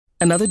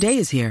Another day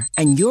is here,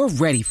 and you're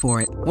ready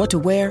for it. What to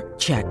wear?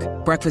 Check.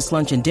 Breakfast,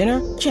 lunch, and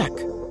dinner? Check.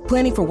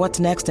 Planning for what's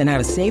next and how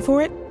to save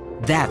for it?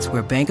 That's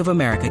where Bank of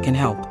America can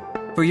help.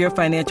 For your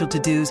financial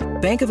to-dos,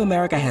 Bank of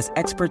America has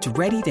experts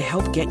ready to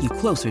help get you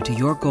closer to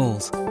your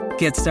goals.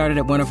 Get started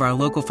at one of our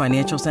local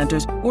financial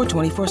centers or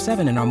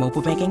 24/7 in our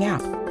mobile banking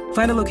app.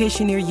 Find a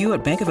location near you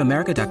at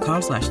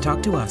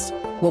bankofamerica.com/talktous.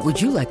 What would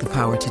you like the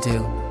power to do?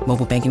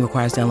 Mobile banking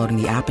requires downloading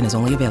the app and is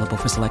only available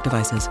for select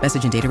devices.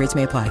 Message and data rates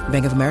may apply.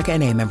 Bank of America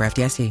N.A., member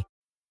FDIC.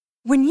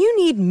 When you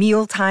need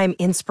mealtime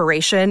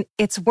inspiration,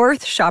 it's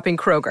worth shopping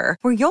Kroger,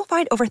 where you'll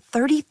find over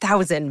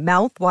 30,000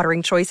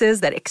 mouth-watering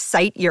choices that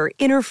excite your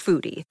inner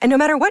foodie. And no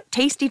matter what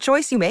tasty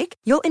choice you make,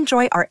 you'll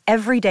enjoy our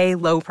everyday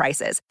low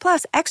prices,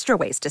 plus extra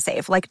ways to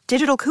save, like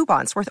digital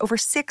coupons worth over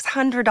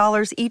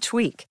 $600 each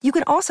week. You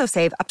can also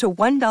save up to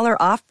 $1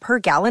 off per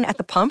gallon at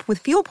the pump with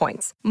fuel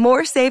points.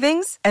 More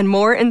savings and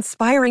more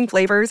inspiring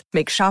flavors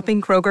make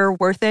shopping Kroger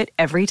worth it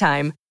every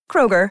time.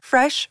 Kroger,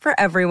 fresh for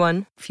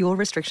everyone. Fuel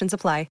restrictions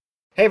apply.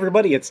 Hey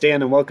everybody, it's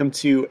Dan, and welcome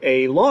to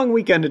a long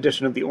weekend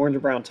edition of the Orange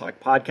and Brown Talk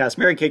podcast.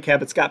 Mary Kay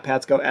Cabot, Scott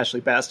Patsko,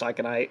 Ashley Bastock,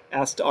 and I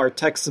asked our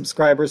text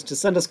subscribers to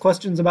send us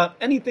questions about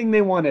anything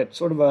they wanted,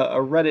 sort of a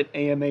Reddit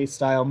AMA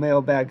style,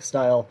 mailbag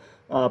style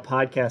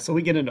podcast. So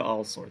we get into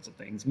all sorts of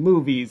things: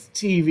 movies,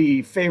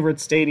 TV, favorite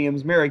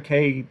stadiums. Mary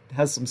Kay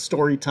has some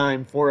story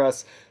time for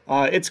us.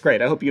 It's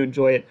great. I hope you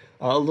enjoy it.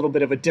 A little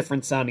bit of a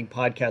different sounding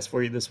podcast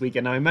for you this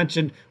weekend. Now, I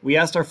mentioned we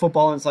asked our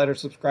Football Insider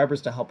subscribers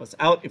to help us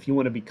out. If you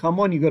want to become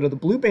one, you go to the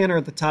blue banner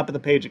at the top of the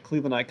page at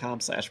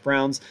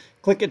cleveland.com/Browns.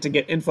 Click it to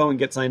get info and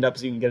get signed up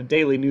so you can get a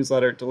daily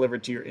newsletter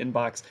delivered to your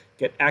inbox,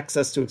 get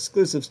access to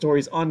exclusive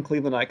stories on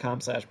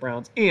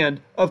cleveland.com/Browns,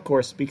 and, of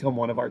course, become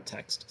one of our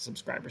text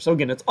subscribers. So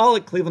again, it's all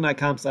at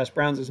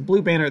cleveland.com/Browns. There's a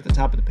blue banner at the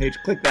top of the page.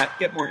 Click that,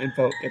 get more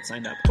info, get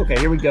signed up. Okay,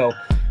 here we go.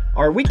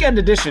 Our weekend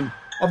edition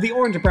of the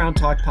Orange and Brown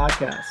Talk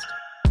podcast.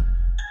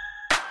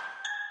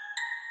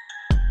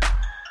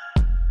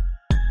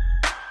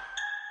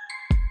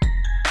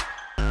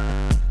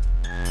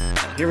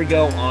 Here we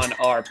go on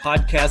our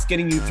podcast,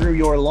 getting you through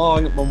your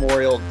long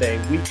Memorial Day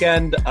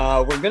weekend.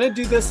 We're going to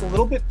do this a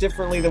little bit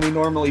differently than we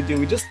normally do.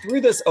 We just threw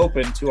this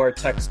open to our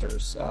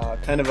texters,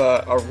 kind of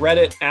a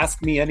Reddit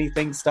Ask Me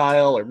Anything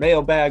style or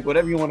mailbag,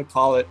 whatever you want to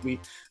call it.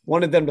 We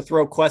wanted them to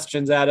throw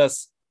questions at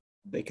us.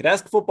 They could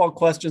ask football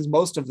questions.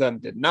 Most of them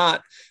did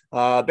not.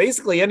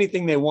 Basically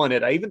anything they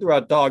wanted. I even threw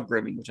out dog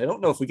grooming, which I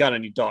don't know if we got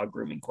any dog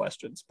grooming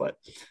questions, but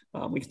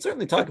we can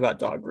certainly talk about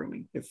dog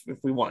grooming if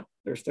we want.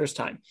 There's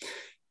time.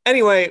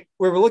 Anyway,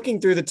 we were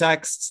looking through the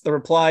texts, the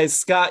replies.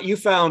 Scott, you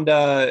found,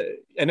 I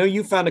know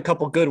you found a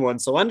couple good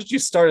ones. So why don't you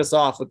start us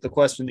off with the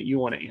question that you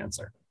want to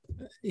answer?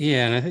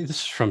 Yeah, and I think this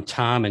is from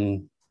Tom,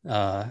 and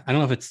I don't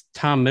know if it's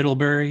Tom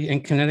Middlebury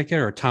in Connecticut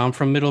or Tom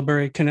from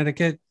Middlebury,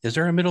 Connecticut. Is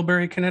there a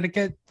Middlebury,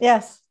 Connecticut?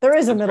 Yes, there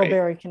is a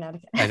Middlebury,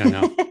 Connecticut. I don't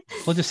know.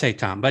 We'll just say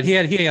Tom. But he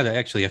had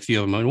actually a few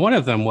of them. And one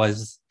of them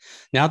was,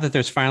 now that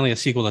there's finally a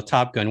sequel to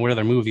Top Gun, what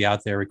other movie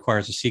out there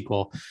requires a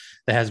sequel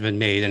that has been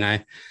made? And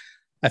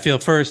I feel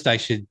first I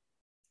should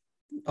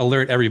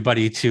alert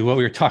everybody to what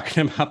we were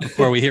talking about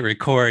before we hit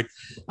record.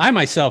 I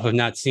myself have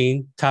not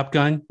seen Top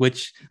Gun,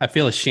 which I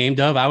feel ashamed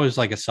of. I was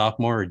like a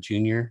sophomore or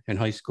junior in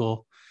high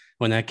school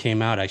when that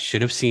came out. I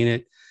should have seen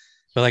it.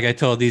 But like I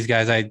told these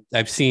guys,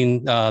 I've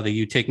seen the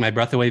You Take My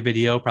Breath Away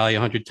video probably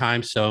 100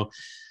 times. So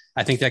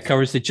I think that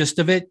covers the gist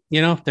of it.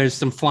 You know, there's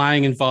some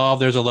flying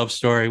involved. There's a love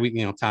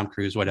story. Tom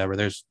Cruise, whatever.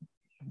 There's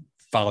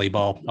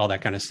volleyball, all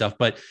that kind of stuff.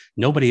 But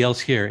nobody else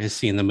here has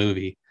seen the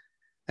movie.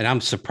 And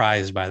I'm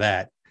surprised by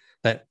that.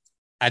 That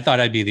I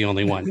thought I'd be the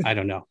only one. I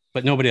don't know.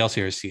 But nobody else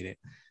here has seen it.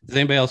 Does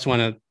anybody else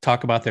want to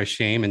talk about their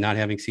shame and not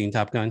having seen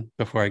Top Gun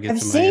before I get to my...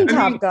 I've seen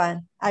Top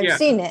Gun. I've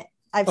seen it.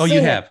 You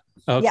have?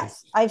 Okay.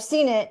 Yes, I've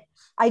seen it.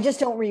 I just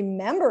don't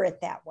remember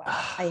it that well.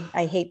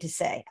 I hate to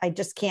say. I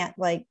just can't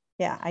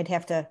I'd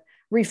have to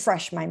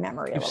refresh my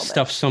memory a little bit.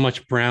 Stuff so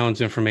much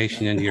Brown's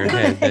information into your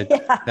head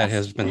that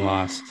has been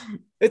lost.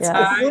 It's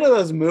one of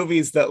those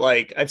movies that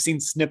I've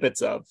seen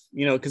snippets of,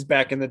 because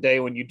back in the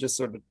day when you just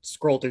sort of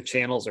scroll through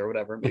channels or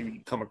whatever, maybe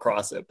you come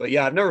across it. But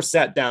yeah, I've never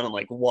sat down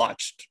and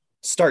watched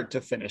start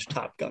to finish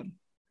Top Gun.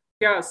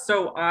 Yeah,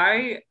 so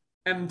I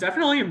am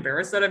definitely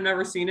embarrassed that I've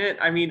never seen it.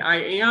 I mean,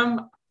 I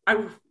am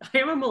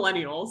a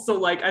millennial,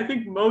 so I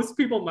think most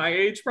people my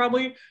age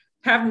probably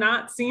have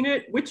not seen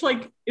it, which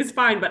is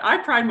fine, but I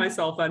pride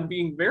myself on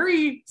being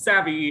very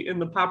savvy in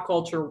the pop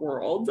culture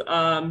world.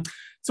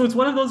 So it's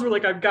one of those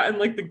where I've gotten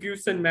the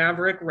Goose and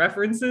Maverick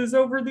references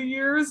over the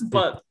years,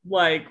 but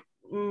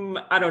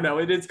I don't know,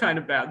 it is kind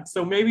of bad.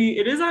 So maybe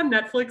it is on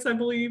Netflix, I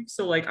believe.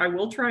 So I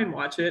will try and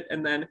watch it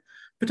and then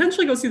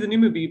potentially go see the new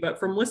movie. But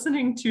from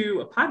listening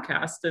to a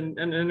podcast and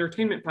an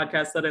entertainment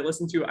podcast that I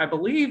listened to, I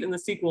believe in the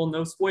sequel,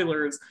 no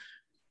spoilers,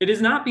 it is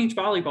not beach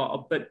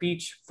volleyball, but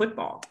beach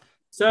football.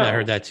 So I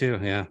heard that too.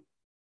 Yeah.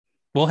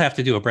 We'll have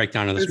to do a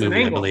breakdown of this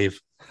movie, I believe.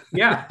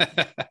 Yeah.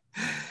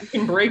 I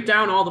can break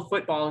down all the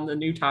football in the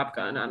new Top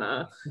Gun on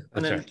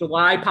a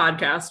July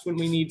podcast when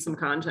we need some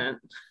content.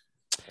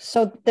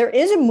 So there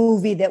is a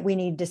movie that we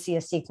need to see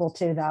a sequel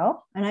to,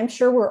 though, and I'm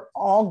sure we're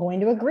all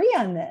going to agree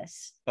on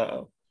this.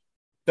 Uh-oh.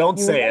 Don't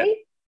You say ready? it.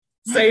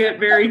 Say it,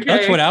 Mary Kay.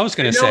 That's what I was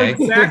going to know say.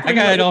 exactly I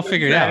got what it all you're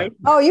figured gonna out. say.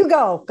 Oh, you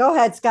go. Go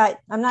ahead, Scott.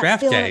 I'm not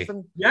Draft stealing Day. it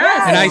from.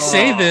 Yes. And I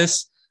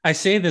Oh.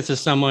 say this as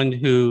someone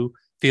who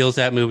feels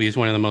that movie is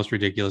one of the most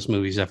ridiculous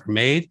movies ever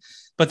made,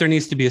 but there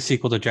needs to be a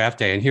sequel to Draft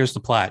Day. And here's the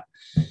plot.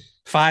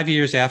 5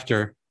 years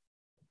after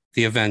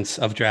the events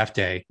of Draft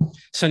Day,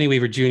 Sonny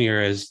Weaver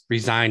Jr. has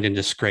resigned in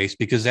disgrace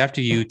because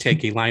after you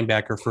take a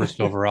linebacker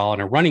first overall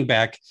and a running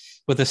back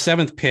with a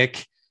 7th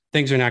pick,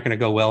 things are not going to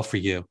go well for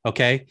you.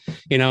 Okay.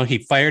 You know, he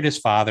fired his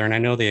father, and I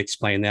know they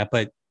explained that,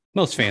 but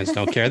most fans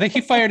don't care.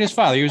 He fired his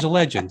father. He was a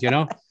legend, you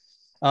know.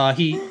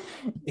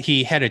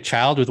 He had a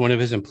child with one of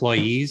his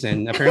employees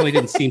and apparently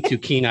didn't seem too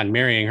keen on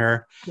marrying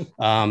her.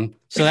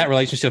 So that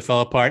relationship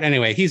fell apart.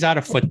 Anyway, he's out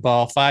of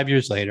football 5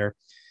 years later.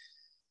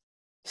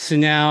 So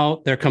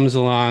now there comes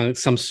along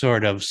some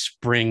sort of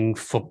spring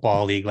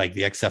football league like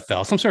the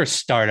XFL, some sort of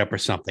startup or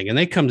something. And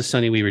they come to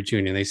Sonny Weaver Jr.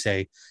 and they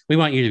say, we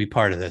want you to be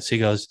part of this. He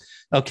goes,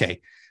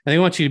 okay. And they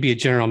want you to be a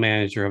general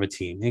manager of a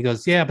team. And he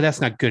goes, yeah, but that's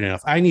not good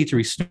enough. I need to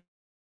restore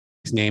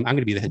his name. I'm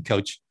going to be the head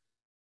coach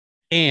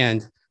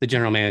and the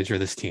general manager of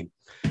this team.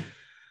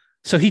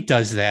 So he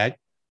does that.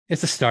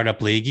 It's a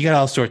startup league. You got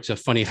all sorts of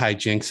funny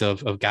hijinks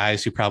of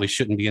guys who probably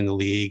shouldn't be in the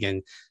league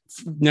and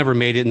never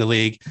made it in the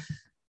league.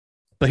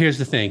 But here's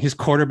the thing. His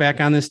quarterback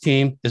on this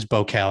team is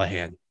Bo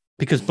Callahan,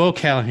 because Bo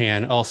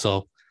Callahan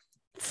also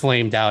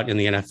flamed out in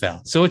the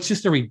NFL. So it's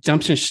just a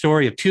redemption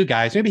story of two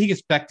guys. Maybe he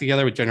gets back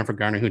together with Jennifer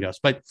Garner. Who knows?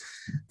 But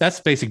that's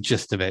the basic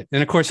gist of it.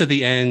 And of course, at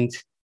the end,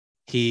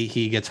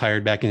 he gets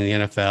hired back into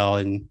the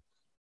NFL. And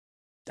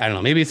I don't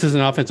know, maybe it's as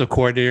an offensive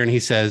coordinator. And he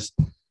says,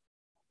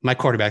 my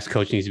quarterback's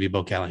coach needs to be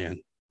Bo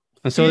Callahan.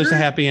 And so there's a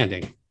happy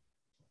ending.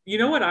 You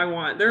know what I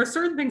want? There are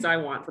certain things I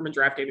want from a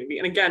Draft Day movie.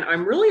 And again,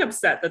 I'm really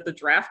upset that the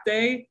Draft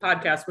Day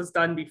podcast was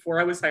done before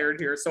I was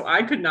hired here, so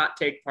I could not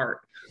take part.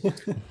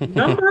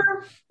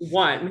 Number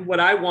one,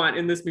 what I want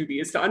in this movie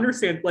is to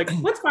understand, like,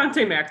 what's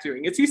Vontae Mack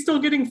doing? Is he still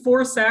getting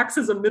 4 sacks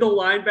as a middle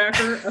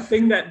linebacker? A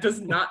thing that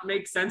does not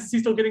make sense. Is he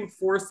still getting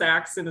 4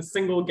 sacks in a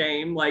single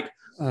game? Like,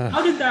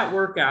 how did that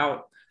work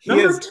out?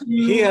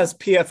 He has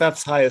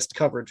PFF's highest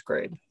coverage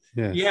grade.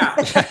 Yeah.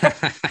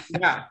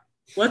 Yeah.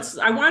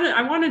 I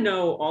want to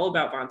know all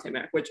about Vontae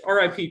Mack, which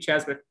RIP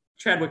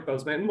Chadwick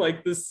Boseman.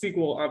 Like, this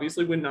sequel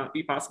obviously would not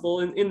be possible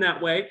in that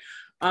way.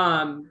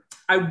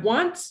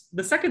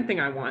 The second thing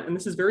I want, and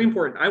this is very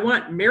important, I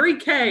want Mary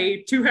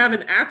Kay to have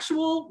an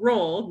actual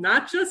role,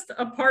 not just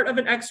a part of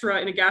an extra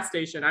in a gas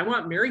station. I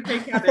want Mary Kay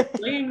Cabot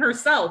playing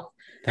herself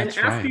and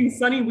asking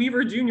Sonny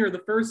Weaver Jr.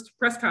 the first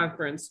press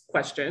conference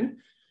question,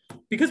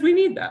 because we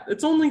need that.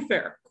 It's only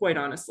fair, quite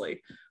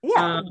honestly.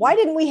 Yeah. Why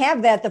didn't we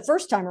have that the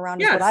first time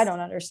around? Is what I don't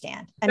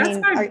understand. That's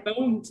my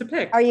bone to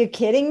pick. Are you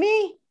kidding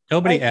me?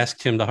 Nobody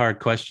asked him the hard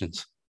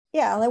questions.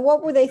 Yeah. Like,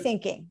 what were they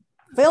thinking?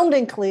 Filmed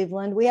in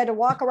Cleveland. We had to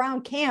walk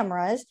around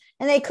cameras,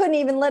 and they couldn't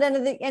even let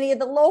any of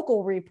the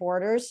local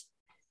reporters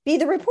be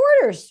the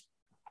reporters.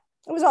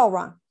 It was all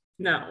wrong.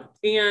 No.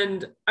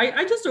 And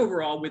I just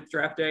overall with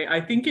Draft Day,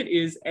 I think it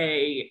is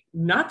a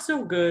not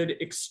so good,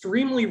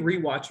 extremely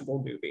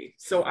rewatchable movie.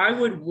 So I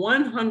would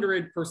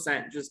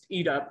 100% just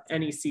eat up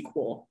any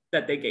sequel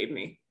that they gave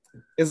me.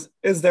 Is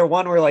there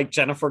one where, like,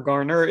 Jennifer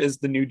Garner is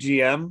the new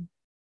GM?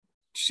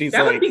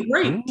 That would be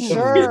great.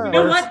 Sure. You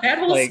know what? That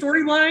whole Like,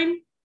 storyline,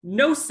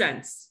 no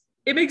sense.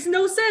 It makes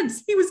no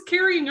sense. He was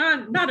carrying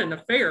on, not an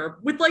affair,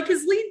 with like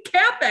his lead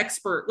cap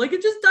expert. Like,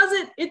 it just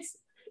doesn't, it's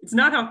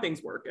not how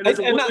things work. And as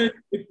a woman,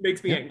 it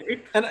makes me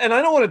angry. And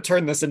I don't want to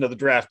turn this into the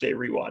Draft Day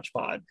rewatch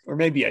pod, or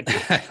maybe I do.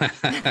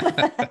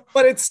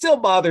 But it still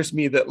bothers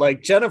me that,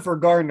 like, Jennifer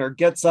Garner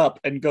gets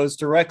up and goes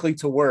directly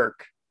to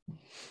work,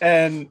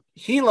 and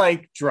he,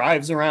 like,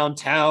 drives around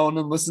town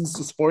and listens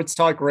to sports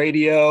talk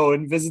radio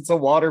and visits a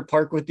water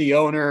park with the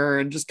owner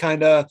and just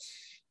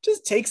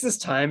takes his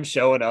time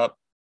showing up.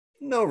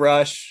 No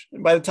rush.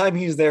 And by the time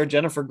he's there,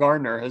 Jennifer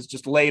Garner has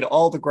just laid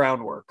all the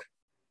groundwork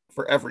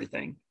for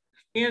everything.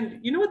 And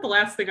you know what the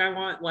last thing I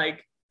want?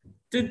 Like,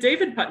 did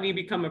David Putney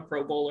become a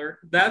Pro Bowler?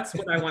 That's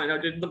what I want to know.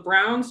 Did the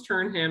Browns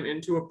turn him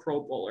into a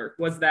Pro Bowler?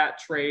 Was that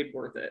trade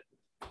worth it?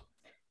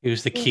 It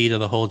was the key to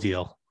the whole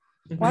deal.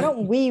 Why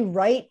don't we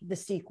write the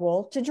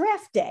sequel to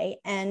Draft Day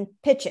and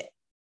pitch it?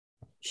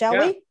 Shall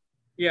we?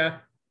 Yeah.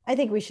 I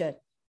think we should.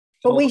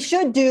 But we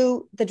should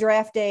do the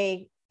Draft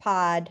Day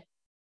pod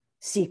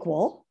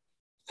sequel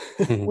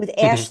with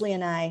Ashley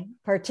and I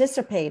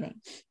participating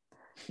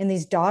in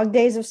these dog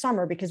days of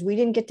summer, because we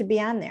didn't get to be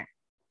on there.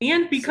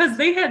 And because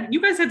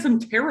you guys had some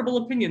terrible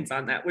opinions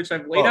on that, which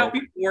I've laid out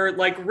before.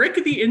 Like,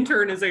 Rick the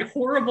intern is a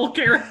horrible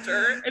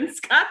character, and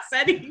Scott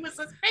said he was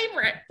his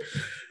favorite.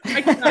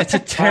 It's a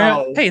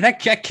terrible. Hey, that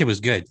kid was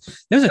good.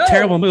 It was a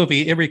terrible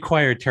movie. It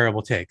required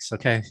terrible takes.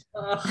 Okay.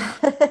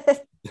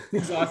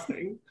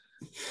 Exhausting.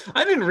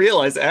 I didn't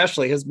realize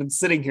Ashley has been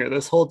sitting here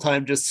this whole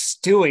time just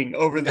stewing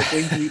over the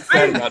things we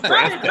said about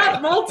Draft Day.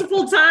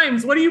 Multiple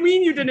times. What do you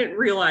mean you didn't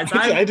realize?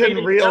 I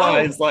didn't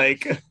realize,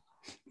 like,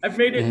 I've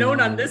made it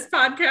known on this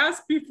podcast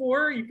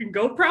before. You can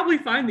go probably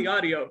find the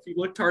audio if you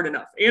looked hard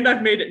enough. And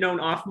I've made it known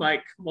off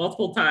mic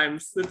multiple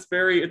times.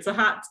 It's a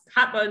hot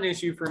button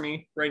issue for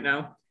me right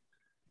now.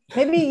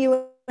 Maybe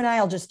you and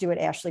I'll just do it,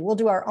 Ashley. We'll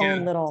do our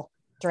own little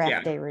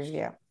draft day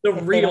review. The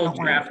real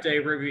draft day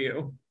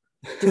review.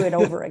 Do it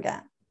over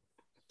again.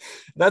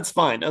 That's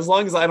fine, as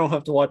long as I don't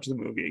have to watch the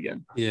movie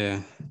again.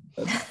 Yeah,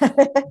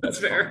 that's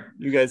fair.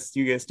 You guys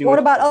do. What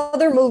about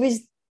other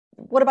movies?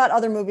 What about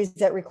other movies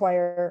that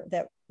require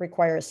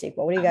a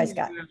sequel? What do you guys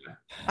got?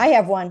 I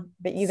have one,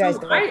 but you guys.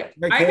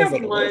 I have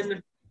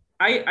one.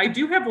 I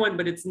do have one,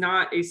 but it's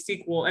not a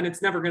sequel, and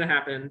it's never going to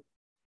happen.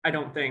 I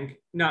don't think,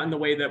 not in the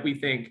way that we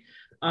think.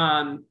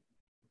 I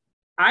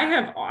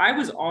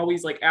was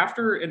always like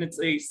after, and it's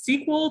a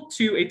sequel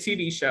to a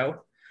TV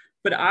show.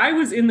 But I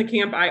was in the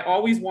camp, I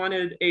always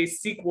wanted a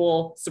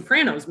sequel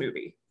Sopranos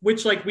movie,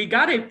 which like we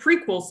got a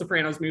prequel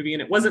Sopranos movie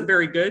and it wasn't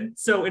very good.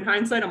 So in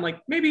hindsight, I'm like,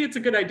 maybe it's a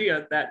good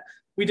idea that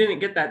we didn't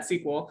get that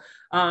sequel.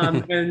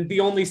 And the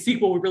only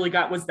sequel we really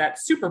got was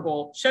that Super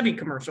Bowl Chevy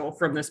commercial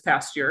from this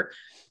past year.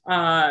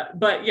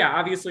 But yeah,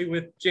 obviously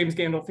with James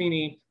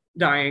Gandolfini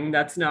dying,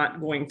 that's not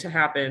going to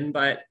happen.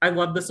 But I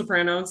love The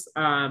Sopranos.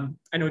 I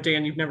know,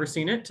 Dan, you've never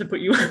seen it, to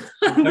put you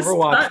on never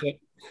watched it.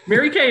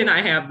 Mary Kay and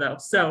I have, though,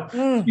 so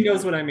she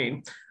knows what I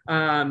mean.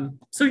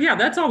 So yeah,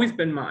 that's always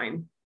been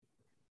mine.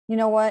 You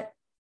know what?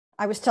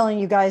 I was telling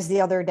you guys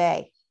the other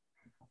day.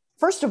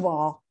 First of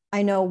all,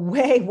 I know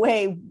way,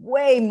 way,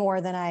 way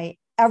more than I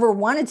ever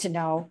wanted to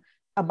know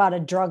about a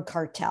drug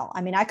cartel.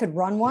 I mean, I could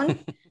run one.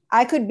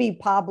 I could be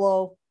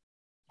Pablo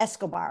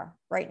Escobar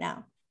right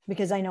now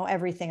because I know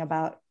everything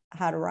about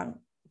how to run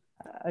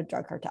a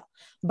drug cartel.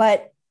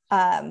 But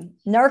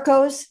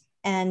Narcos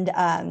and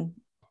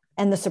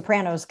The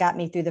Sopranos got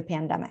me through the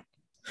pandemic.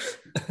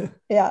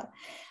 Yeah.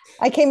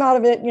 I came out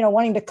of it,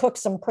 wanting to cook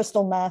some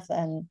crystal meth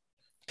and,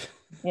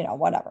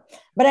 whatever.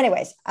 But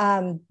anyways,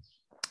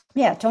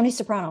 Tony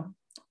Soprano,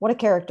 what a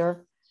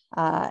character.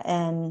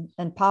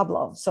 And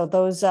Pablo. So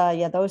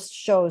those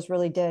shows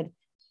really did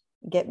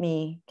get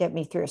me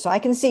through. So I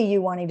can see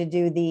you wanting to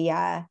do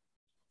the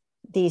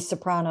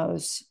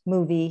Sopranos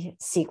movie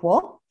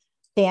sequel.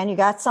 Dan, you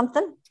got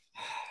something?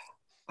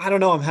 I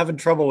don't know. I'm having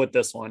trouble with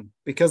this one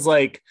because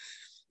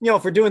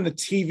if we're doing the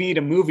TV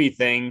to movie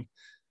thing,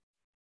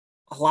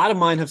 a lot of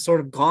mine have sort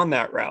of gone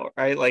that route,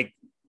 right?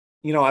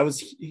 I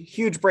was a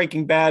huge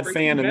Breaking Bad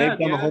fan, and they've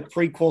done the whole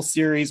prequel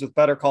series with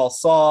Better Call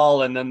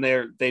Saul, and then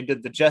they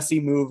did the Jesse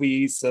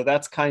movies. So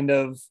that's kind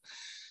of,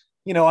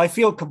 I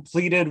feel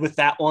completed with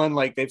that one.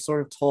 Like they've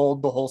sort of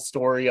told the whole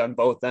story on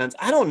both ends.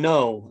 I don't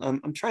know.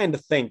 I'm trying to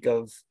think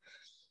of.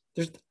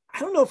 I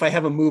don't know if I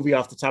have a movie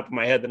off the top of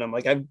my head that I'm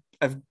like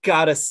I've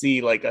got to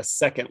see like a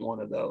second one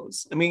of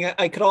those. I mean,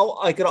 I could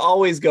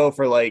always go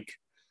for like,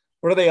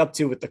 what are they up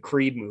to with the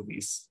Creed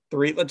movies?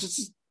 3. Let's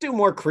just do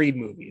more Creed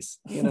movies.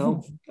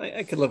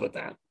 I could live with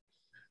that.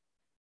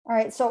 All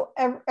right. So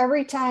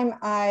every time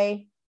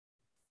I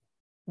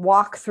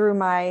walk through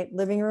my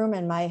living room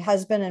and my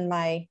husband and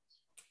my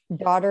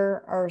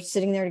daughter are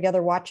sitting there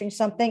together watching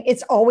something,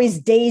 it's always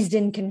Dazed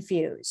and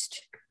Confused.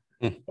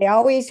 They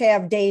always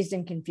have Dazed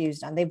and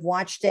Confused on. They've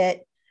watched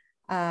it.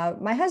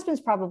 My husband's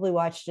probably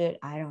watched it.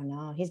 I don't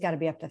know. He's got to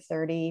be up to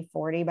 30,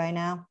 40 by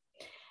now.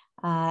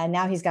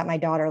 Now he's got my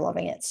daughter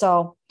loving it.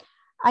 So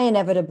I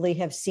inevitably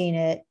have seen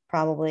it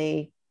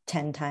probably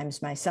 10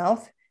 times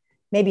myself,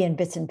 maybe in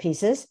bits and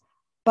pieces,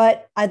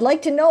 but I'd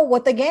like to know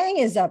what the gang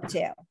is up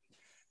to.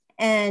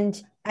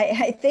 And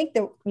I think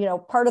that,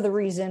 part of the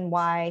reason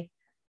why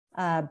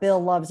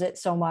Bill loves it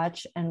so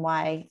much and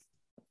why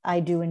I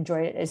do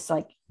enjoy it is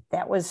like,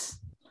 that was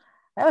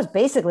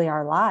basically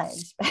our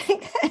lives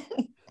back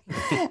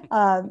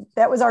then.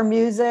 That was our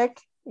music,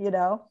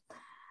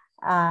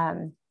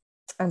 and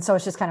so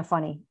it's just kind of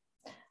funny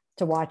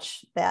to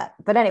watch that.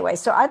 But anyway,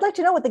 so I'd like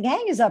to know what the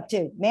gang is up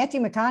to. Matthew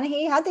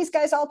McConaughey, how'd these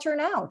guys all turn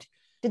out?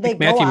 Did they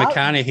Matthew go out?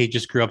 McConaughey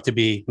just grew up to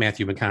be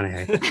Matthew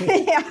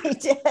McConaughey. Yeah, he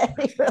did.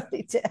 He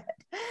really did.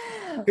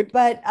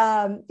 But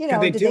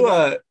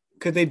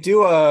could they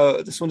do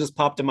a this one just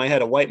popped in my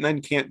head, a White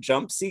Men Can't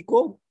Jump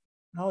sequel?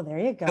 Oh, there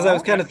you go. Because I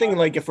was kind of thinking,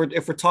 like, if we're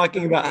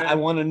talking about, I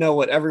want to know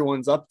what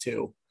everyone's up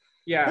to.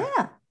 Yeah.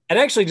 I'd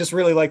actually just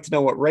really like to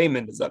know what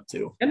Raymond is up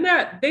to. And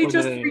that they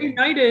just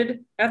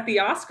reunited at the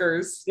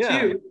Oscars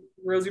too.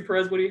 Rosie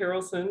Perez, Woody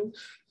Harrelson.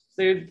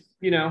 They,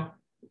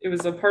 it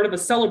was a part of a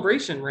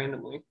celebration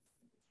randomly.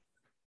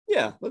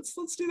 Yeah, let's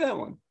do that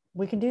one.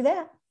 We can do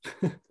that.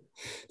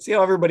 See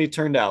how everybody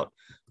turned out.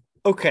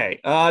 Okay.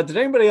 Did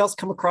anybody else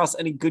come across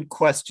any good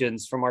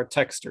questions from our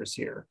texters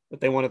here that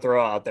they want to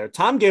throw out there?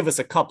 Tom gave us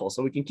a couple,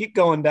 so we can keep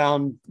going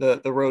down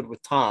the road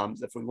with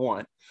Tom's if we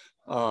want.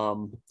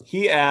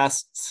 He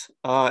asked,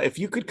 if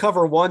you could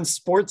cover one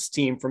sports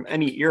team from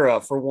any era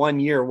for 1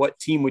 year, what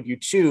team would you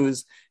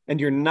choose? And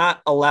you're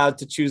not allowed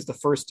to choose the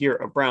first year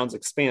of Browns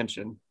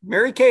expansion.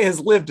 Mary Kay has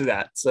lived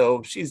that,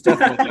 so she's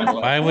definitely not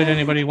allowed. Why would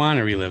anybody want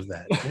to relive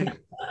that?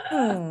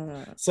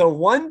 So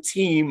one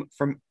team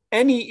from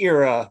any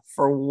era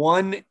for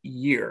 1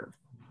 year.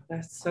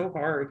 That's so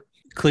hard.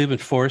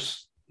 Cleveland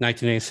Force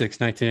 1986,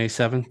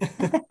 1987.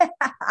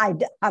 I've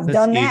That's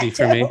done that easy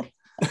too.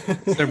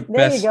 for me.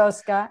 There you go,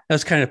 Scott. That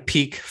was kind of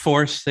peak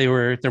Force. They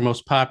were their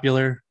most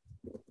popular.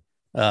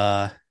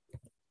 Had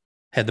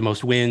the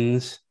most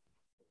wins.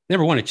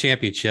 Never won a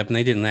championship, and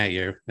they didn't that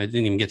year. They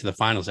didn't even get to the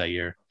finals that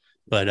year.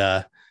 But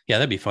yeah,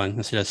 that'd be fun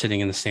instead of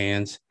sitting in the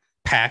stands,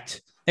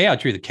 packed. They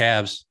outdrew the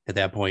Cavs at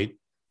that point.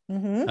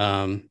 Mm-hmm.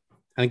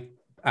 I think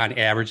on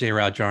average they were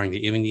outdrawing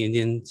the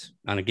Indians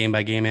on a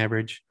game-by-game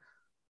average.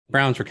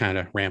 Browns were kind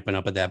of ramping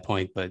up at that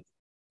point, but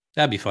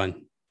that'd be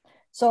fun.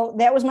 So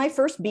that was my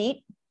first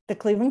beat, the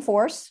Cleveland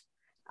Force.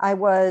 I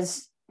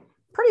was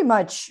pretty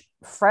much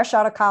fresh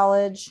out of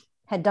college,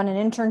 had done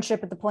an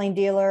internship at the Plain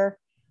Dealer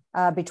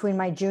between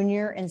my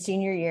junior and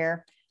senior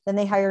year. Then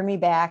they hired me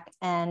back,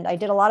 and I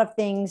did a lot of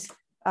things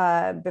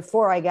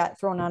before I got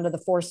thrown onto the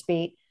Force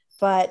beat.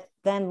 But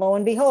then lo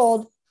and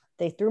behold,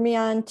 they threw me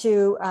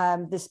onto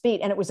this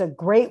beat, and it was a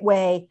great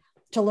way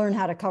to learn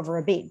how to cover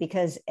a beat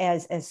because,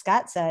 as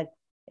Scott said,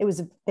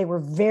 they were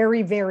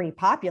very, very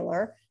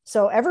popular.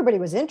 So everybody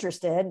was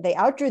interested. They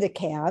outdrew the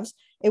Cavs.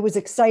 It was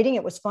exciting.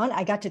 It was fun.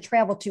 I got to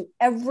travel to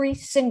every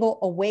single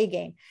away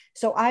game.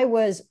 So I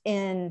was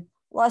in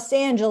Los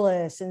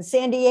Angeles and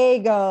San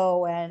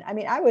Diego. And I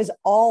mean, I was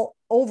all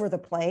over the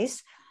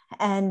place.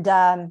 And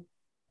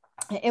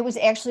it was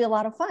actually a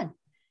lot of fun.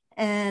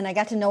 And I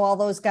got to know all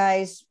those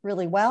guys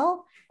really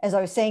well. As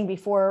I was saying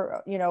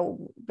before,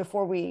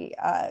 before we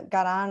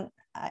got on,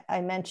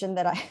 I mentioned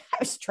that I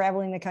was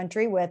traveling the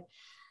country with,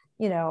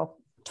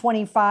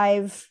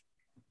 25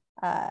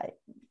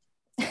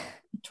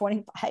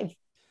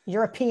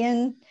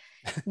 European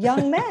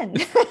young men.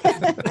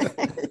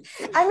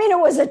 I mean, it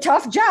was a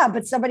tough job,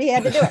 but somebody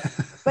had to do it.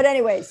 But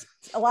anyways,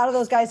 a lot of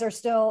those guys are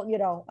still,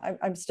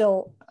 I'm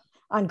still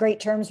on great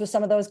terms with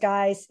some of those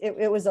guys.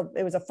 It was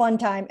a fun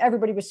time.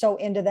 Everybody was so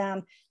into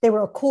them. They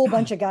were a cool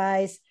bunch of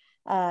guys.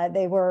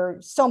 They were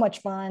so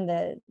much fun.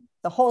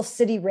 The whole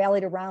city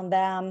rallied around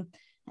them.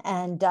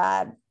 And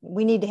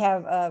we need to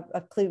have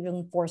a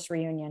Cleveland Force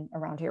reunion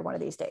around here one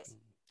of these days.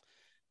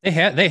 They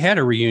had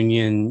a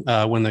reunion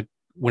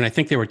when I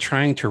think they were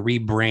trying to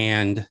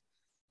rebrand,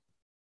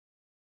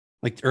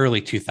 like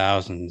early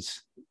 2000s.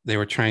 They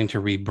were trying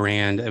to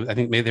rebrand. I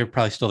think maybe they were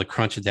probably still the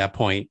Crunch at that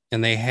point,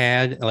 and they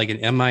had like an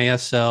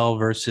MISL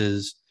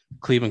versus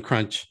Cleveland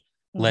Crunch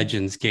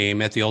Legends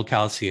game at the old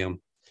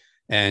Coliseum,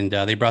 and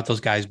they brought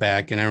those guys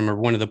back. And I remember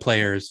one of the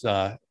players,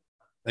 I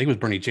think it was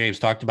Bernie James,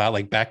 talked about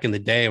like back in the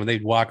day when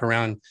they'd walk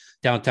around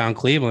downtown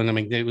Cleveland. I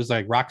mean, it was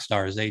like rock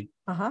stars.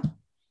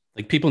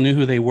 Like people knew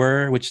who they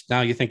were, which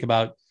now you think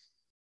about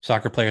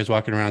soccer players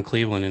walking around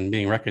Cleveland and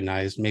being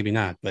recognized, maybe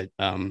not, but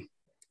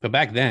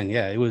back then,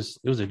 yeah, it was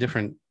a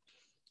different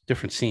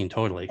scene.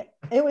 Totally.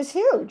 It was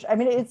huge. I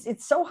mean,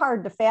 it's so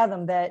hard to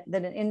fathom that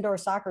an indoor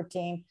soccer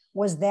team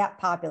was that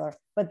popular,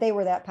 but they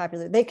were that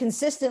popular. They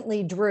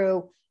consistently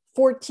drew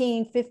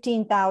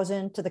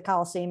 15,000 to the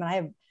Coliseum. And I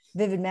have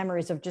vivid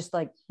memories of just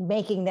like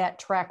making that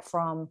trek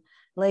from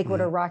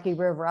Lakewood or Rocky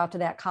River out to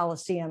that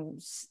Coliseum,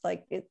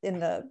 like in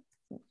the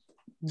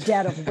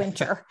dead of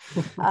winter.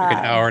 Like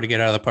an hour to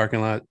get out of the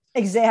parking lot.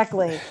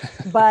 Exactly.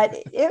 But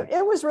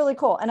it was really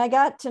cool. And I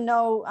got to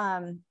know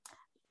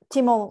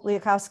Timo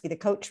Liakowski, the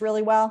coach,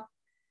 really well.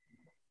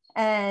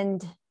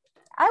 And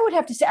I would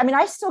have to say, I mean,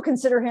 I still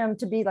consider him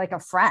to be like a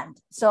friend.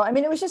 So, I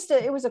mean, it was just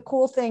it was a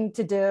cool thing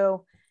to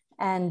do.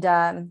 And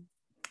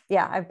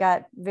yeah, I've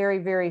got very,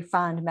 very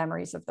fond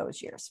memories of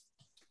those years.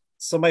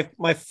 So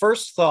my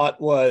first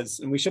thought was,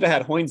 and we should have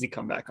had Hoynesy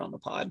come back on the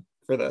pod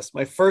for this.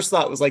 My first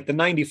thought was like the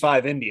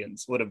 95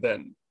 Indians would have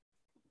been,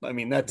 I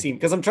mean, that team,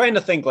 because I'm trying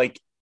to think like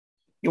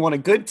you want a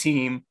good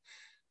team,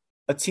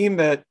 a team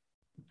that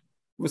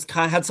was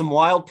kind of had some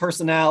wild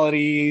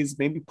personalities,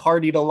 maybe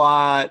partied a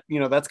lot,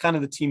 that's kind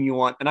of the team you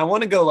want. And I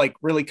want to go like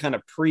really kind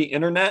of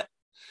pre-internet.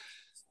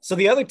 So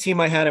the other team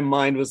I had in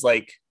mind was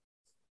like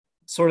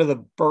sort of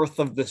the birth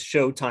of the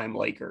Showtime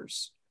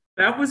Lakers.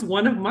 That was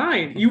one of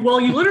mine. You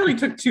literally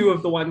took two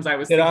of the ones I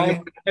was thinking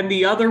about. And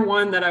the other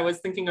one that I was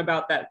thinking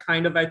about that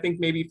kind of, I think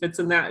maybe fits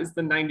in that is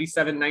the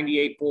 97,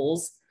 98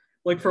 Bulls.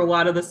 Like for a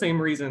lot of the same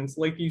reasons.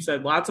 Like you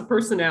said, lots of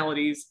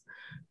personalities,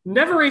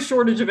 never a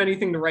shortage of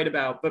anything to write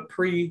about, but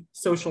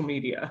pre-social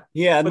media.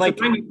 Yeah. And but like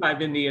the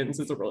 95 Indians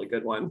is a really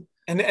good one.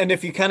 And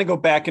if you kind of go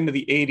back into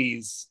the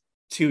 80s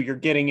too, you're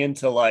getting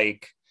into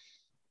like,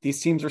 these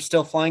teams were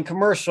still flying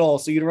commercial.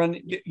 So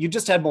you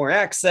just had more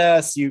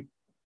access. There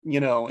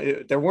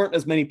weren't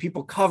as many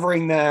people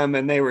covering them,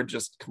 and they were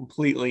just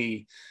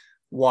completely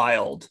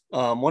wild.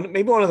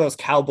 Maybe one of those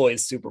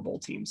Cowboys Super Bowl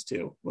teams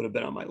too would have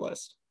been on my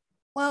list.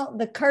 Well,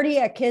 the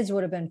Cardiac Kids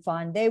would have been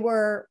fun. They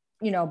were,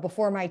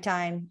 before my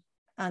time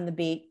on the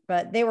beat,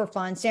 but they were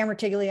fun. Sam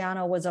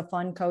Rutigliano was a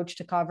fun coach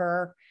to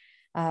cover.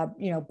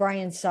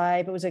 Brian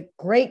Seib. It was a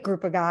great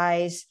group of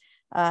guys.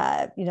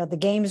 The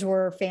games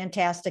were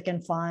fantastic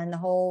and fun. The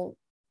whole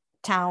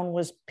town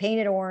was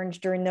painted orange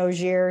during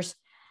those years.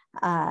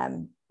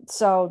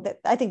 So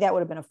I think that would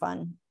have been a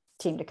fun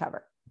team to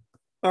cover.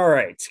 All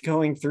right.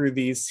 Going through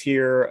these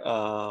here.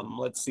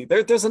 Let's see.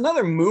 There's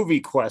another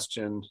movie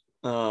question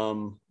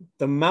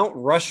the Mount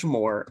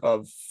Rushmore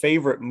of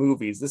favorite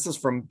movies. This is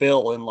from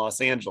Bill in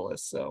Los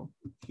Angeles, so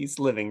he's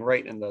living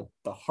right in the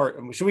heart.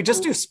 Should we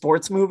just do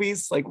sports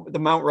movies, like the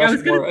Mount Rushmore? I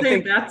was gonna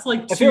say that's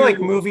like I feel like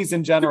movies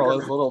in general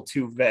is a little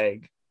too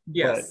vague.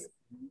 Yes,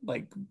 but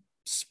like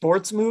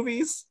sports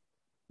movies.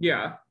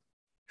 Yeah.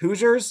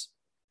 Hoosiers.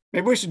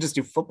 Maybe we should just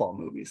do football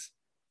movies.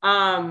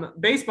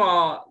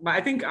 Baseball.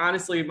 I think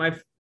honestly, my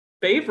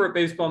favorite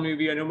baseball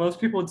movie, I know most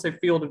people would say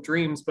Field of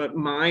Dreams, but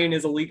mine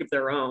is A League of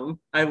Their Own.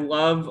 I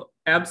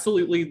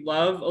absolutely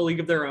love A League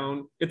of Their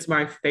Own. It's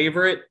my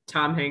favorite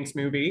Tom Hanks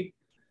movie.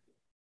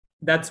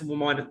 That's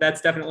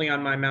definitely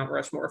on my Mount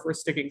Rushmore if we're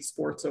sticking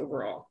sports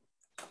overall.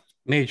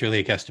 Major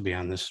League has to be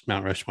on this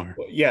Mount Rushmore.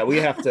 Well, yeah, we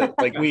have to,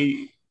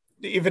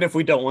 even if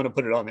we don't want to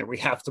put it on there, we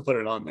have to put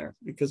it on there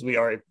because we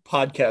are a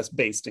podcast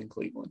based in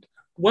Cleveland.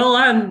 Well,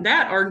 on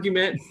that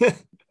argument,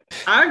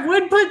 I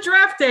would put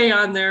Draft Day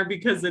on there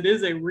because it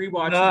is a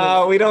rewatch.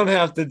 No, we don't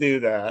have to do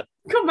that.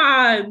 Come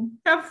on,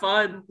 have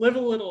fun, live a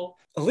little.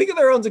 A League of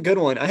Their Own's a good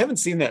one. I haven't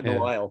seen that in a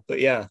while,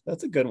 but yeah,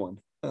 that's a good one.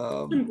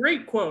 Some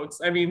great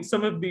quotes. I mean,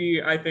 some of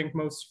the, I think,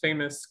 most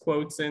famous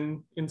quotes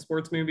in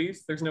sports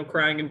movies. There's no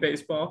crying in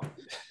baseball.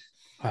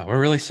 Wow, we're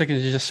really sticking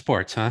to just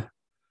sports, huh?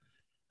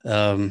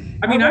 I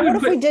mean, what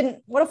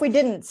if we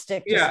didn't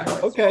stick to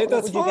sports? Okay,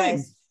 that's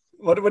fine.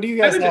 What do you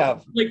guys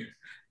have?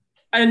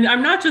 And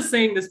I'm not just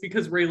saying this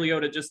because Ray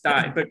Liotta just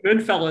died, but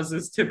Goodfellas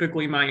is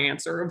typically my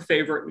answer of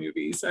favorite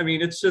movies. I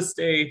mean, it's just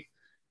a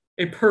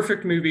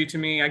perfect movie to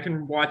me. I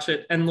can watch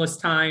it endless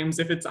times.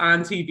 If it's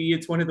on TV,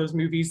 it's one of those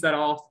movies that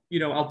I'll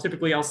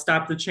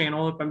stop the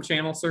channel if I'm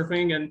channel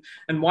surfing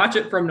and watch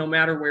it from no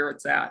matter where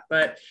it's at.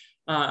 But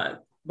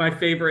my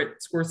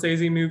favorite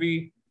Scorsese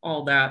movie,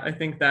 all that, I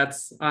think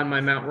that's on my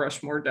Mount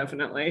Rushmore,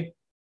 definitely.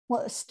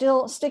 Well,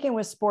 still sticking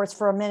with sports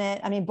for a minute.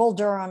 I mean, Bull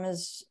Durham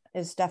is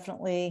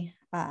definitely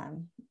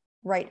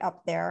right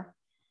up there.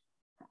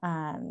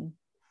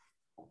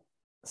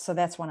 So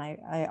that's one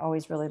I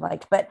always really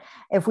liked. But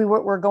if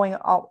we're going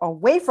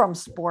away from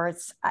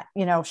sports,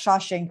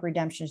 Shawshank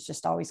Redemption is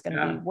just always going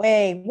to be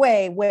way,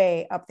 way,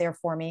 way up there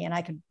for me. And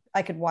I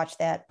could watch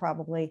that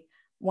probably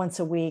once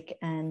a week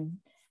and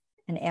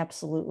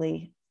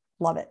absolutely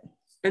love it.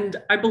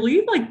 And I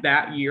believe like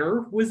that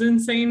year was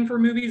insane for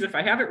movies. If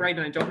I have it right,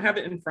 and I don't have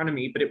it in front of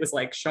me, but it was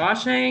like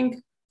Shawshank,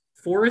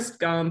 Forrest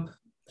Gump,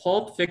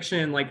 Pulp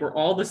Fiction, like we're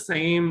all the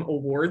same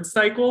award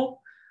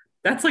cycle.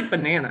 That's like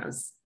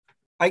bananas.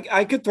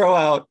 I could throw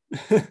out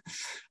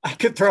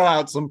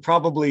some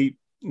probably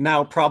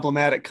now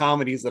problematic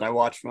comedies that I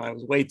watched when I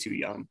was way too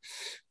young.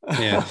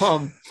 Yeah.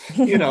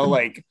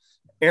 Like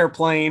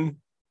Airplane.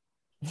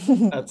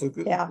 That's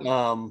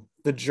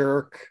The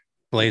Jerk.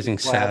 Blazing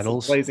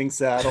Saddles.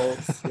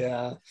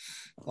 Yeah.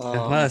 A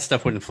lot of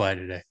stuff wouldn't fly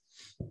today.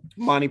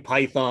 Monty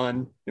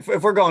Python, if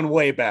we're going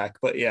way back,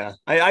 but yeah,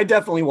 I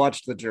definitely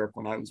watched The Jerk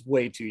when I was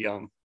way too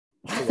young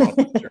to watch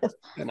The Jerk,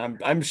 and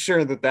I'm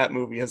sure that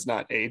movie has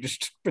not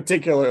aged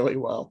particularly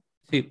well.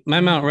 See, my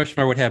Mount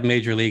Rushmore would have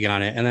Major League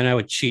on it, and then I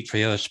would cheat for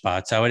the other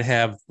spots. I would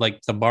have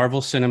like the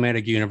Marvel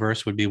Cinematic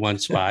Universe would be one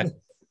spot,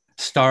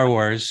 Star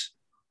Wars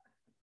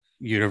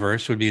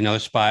universe would be another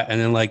spot, and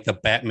then like the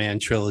Batman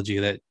trilogy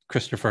that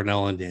Christopher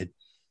Nolan did.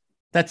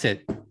 That's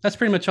it. That's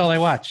pretty much all I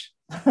watch.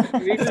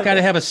 It's got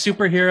to have a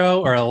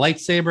superhero or a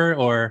lightsaber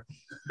or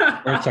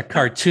it's a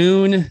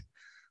cartoon.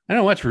 I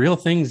don't watch real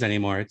things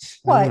anymore.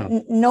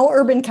 No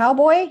Urban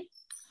Cowboy?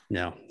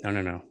 No. I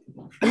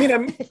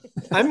mean,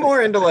 I'm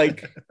more into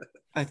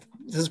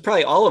this is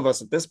probably all of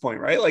us at this point,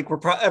 right? Like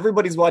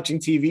everybody's watching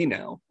TV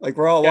now. Like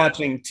we're all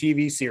watching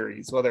TV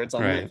series, whether it's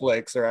on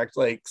Netflix or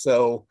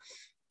so.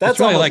 That's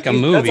really like a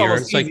movie, or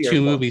it's like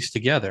two movies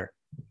together.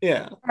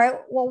 Yeah. All right.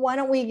 Well, why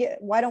don't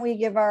we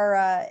give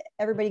our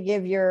everybody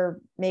give your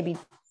maybe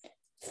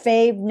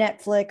fave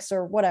Netflix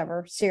or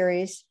whatever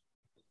series,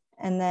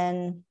 and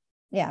then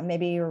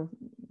maybe your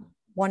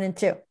 1 and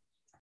 2.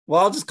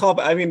 Well, I'll just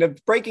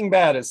Breaking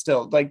Bad is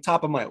still like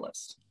top of my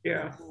list.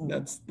 Yeah,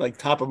 that's like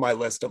top of my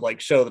list of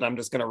like show that I'm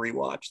just gonna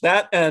rewatch.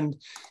 That, and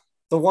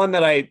the one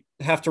that I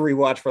have to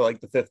rewatch for like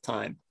the 5th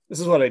time. This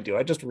is what I do.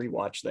 I just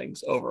rewatch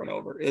things over and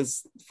over.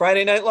 Is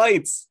Friday Night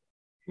Lights.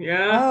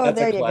 Yeah. Oh, that's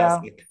there a you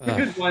classic. go. A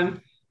good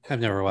one.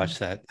 I've never watched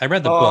that. I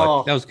read the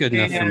book. That was good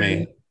enough for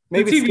me.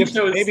 Maybe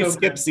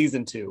skip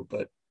season 2,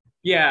 but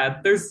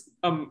yeah, there's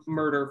a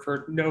murder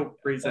for no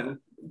reason.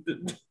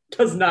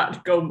 Does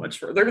not go much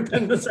further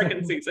than the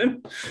second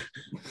season.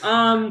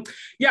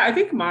 I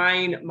think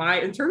mine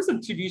in terms of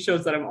TV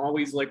shows that I'm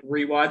always like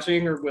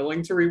rewatching or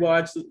willing to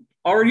rewatch.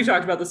 Already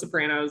talked about The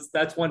Sopranos.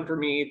 That's one for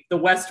me. The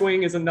West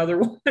Wing is another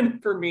one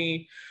for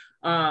me.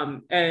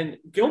 And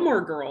Gilmore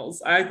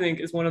Girls, I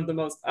think, is one of the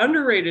most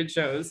underrated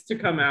shows to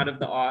come out of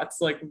the aughts.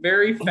 Like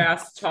very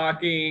fast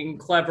talking,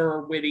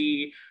 clever,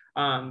 witty.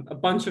 A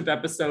bunch of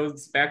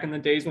episodes back in the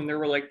days when there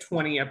were like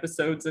 20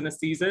 episodes in a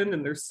season,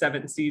 and there's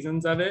 7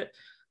 seasons of it.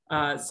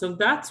 So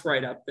that's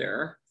right up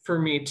there for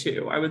me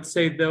too. I would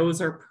say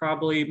those are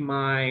probably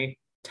my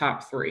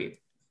top 3.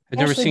 I've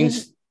never seen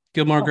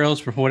Gilmore Girls,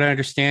 from what I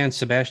understand,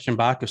 Sebastian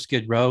Bach of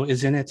Skid Row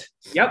is in it.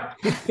 Yep,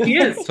 he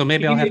is. So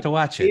maybe I'll have to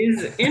watch it.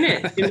 He's in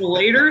it in the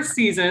later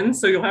seasons,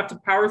 so you'll have to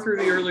power through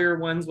the earlier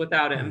ones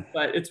without him,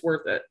 but it's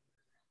worth it.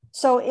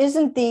 So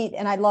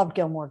and I love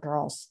Gilmore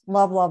Girls.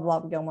 Love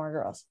Gilmore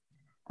Girls.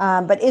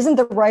 But isn't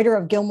the writer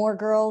of Gilmore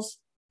Girls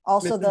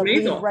also Mrs. the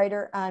Maisel. lead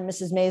writer on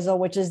Mrs. Maisel,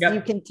 which is, Yep.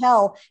 you can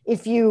tell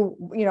if you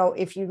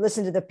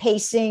listen to the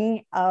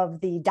pacing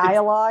of the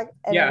dialogue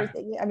and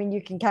everything. I mean,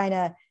 you can kind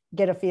of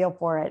get a feel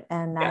for it.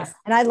 And Yes.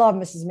 and I love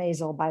Mrs.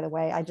 Maisel, by the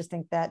way. I just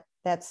think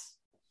that's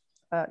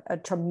a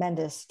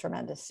tremendous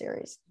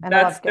series. And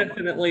I That's love Gilmore.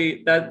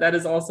 definitely that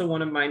is also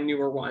one of my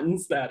newer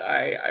ones that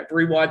I've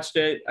rewatched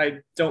it.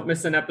 I don't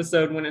miss an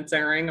episode when it's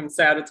airing. I'm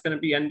sad it's going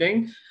to be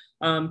ending.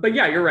 But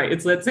yeah, you're right.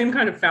 It's that same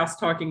kind of fast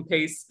talking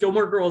pace.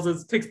 Gilmore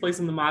Girls takes place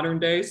in the modern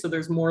day. So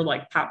there's more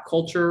like pop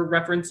culture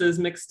references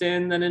mixed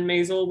in than in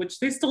Maisel, which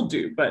they still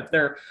do, but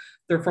they're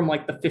from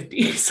like the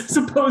 50s as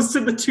opposed to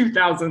the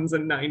 2000s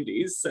and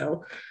 90s.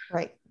 So,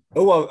 Right.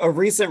 Oh, a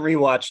recent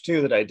rewatch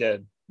too that I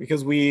did,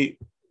 because we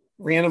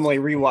randomly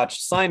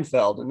rewatched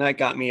Seinfeld, and that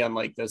got me on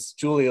like this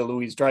Julia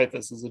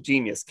Louis-Dreyfus is a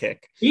genius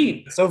kick.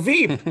 Veep. So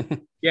Veep.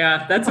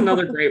 Yeah, that's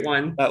another great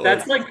one.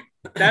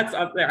 That's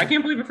up there. I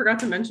can't believe I forgot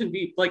to mention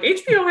Veep. Like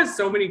HBO has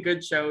so many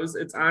good shows.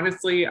 It's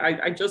honestly,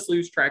 I just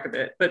lose track of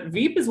it. But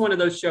Veep is one of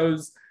those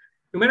shows,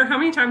 no matter how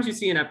many times you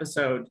see an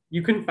episode,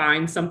 you can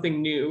find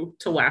something new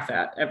to laugh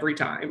at every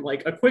time.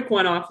 Like a quick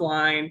one-off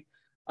line,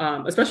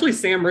 especially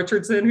Sam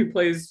Richardson, who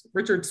plays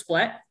Richard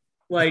Splett.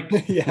 Like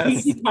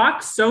Yes. he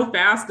talks so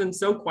fast and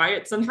so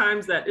quiet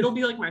sometimes that it'll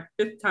be like my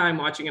fifth time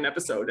watching an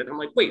episode. And I'm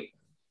like, wait,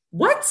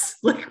 what?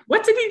 Like,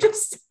 what did he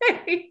just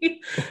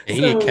say?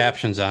 You need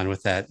captions on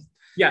with that.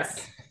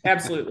 Yes,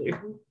 absolutely.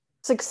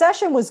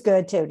 Succession was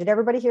good too. Did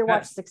everybody here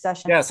watch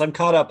Succession? Yes, I'm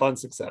caught up on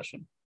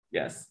Succession.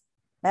 Yes.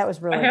 That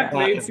was really I have good.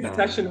 made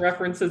Succession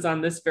references on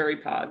this very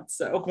pod.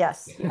 So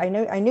Yes, I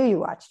knew you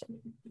watched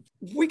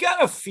it. We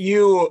got a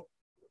few.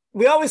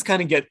 We always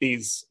kind of get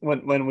these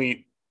when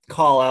we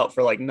call out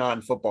for like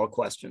non-football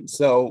questions.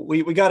 So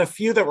we got a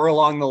few that were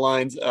along the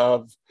lines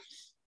of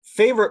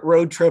favorite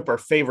road trip or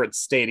favorite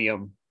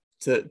stadium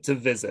to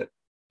visit.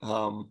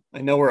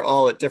 I know we're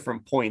all at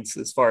different points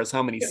as far as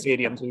how many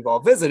stadiums we've all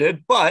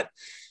visited, but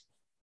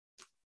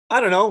I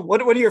don't know.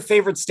 What are your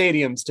favorite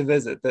stadiums to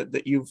visit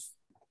that you've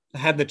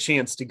had the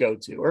chance to go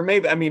to? Or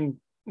maybe, I mean,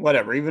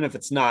 whatever, even if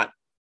it's not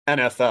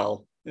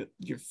NFL,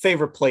 your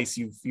favorite place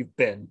you've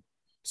been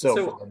so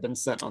far, been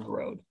sent on the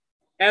road.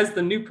 As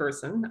the new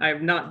person,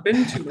 I've not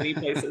been to many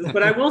places,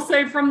 but I will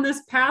say from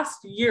this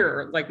past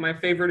year, like my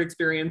favorite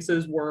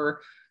experiences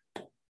were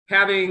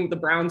having the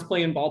Browns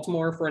play in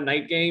Baltimore for a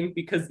night game,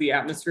 because the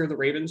atmosphere the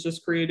Ravens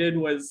just created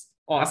was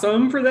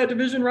awesome for that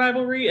division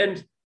rivalry.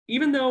 And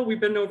even though we've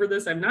been over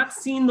this, I've not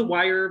seen The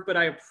Wire, but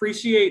I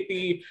appreciate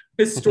the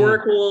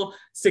historical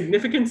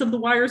significance of The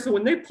Wire. So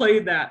when they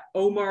played that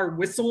Omar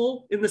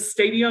whistle in the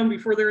stadium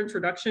before their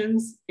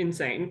introductions,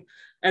 insane.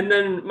 And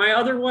then my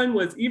other one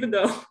was, even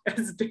though,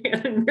 as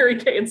Dan and Mary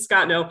Kay and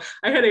Scott know,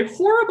 I had a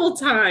horrible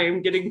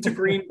time getting to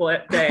Green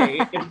Bay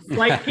and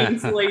flight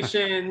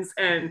cancellations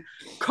and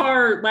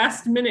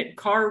last minute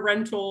car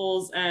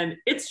rentals. And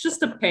it's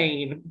just a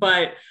pain.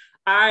 But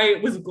I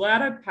was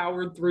glad I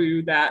powered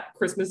through that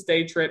Christmas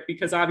Day trip,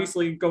 because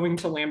obviously going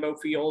to Lambeau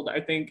Field,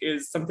 I think,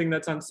 is something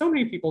that's on so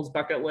many people's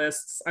bucket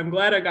lists. I'm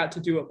glad I got to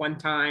do it one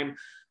time.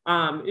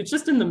 It's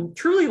just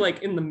truly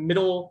like in the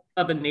middle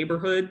of a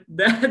neighborhood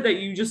that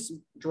you just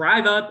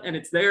drive up and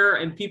it's there,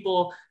 and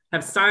people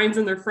have signs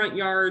in their front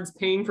yards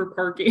paying for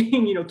parking,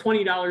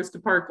 $20 to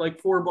park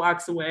like 4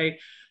 blocks away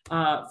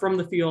from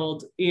the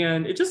field.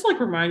 And it just like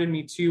reminded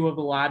me too of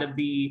a lot of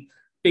the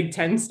Big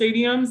Ten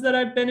stadiums that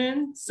I've been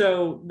in.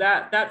 So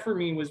that for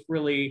me was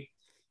really,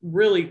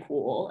 really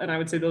cool. And I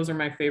would say those are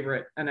my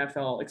favorite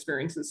NFL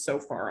experiences so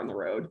far on the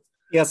road.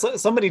 Yeah, so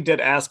somebody did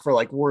ask for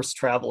like worst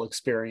travel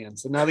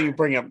experience, and now that you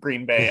bring up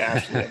Green Bay,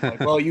 Ashley, I'm like,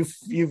 well,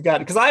 you've got,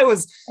 because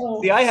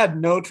I had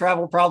no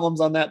travel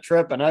problems on that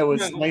trip, and I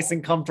was nice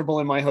and comfortable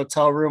in my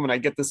hotel room, and I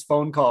get this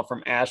phone call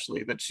from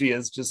Ashley that she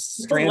is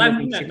just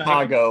stranded in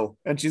Chicago,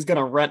 and she's going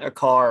to rent a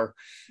car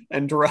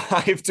and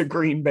drive to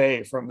Green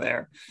Bay from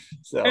there.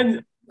 So.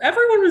 And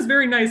everyone was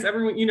very nice.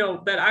 Everyone,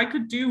 that I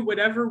could do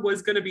whatever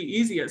was going to be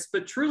easiest,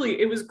 but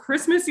truly it was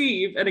Christmas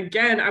Eve. And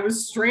again, I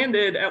was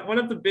stranded at one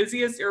of the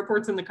busiest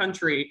airports in the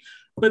country,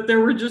 but there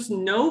were just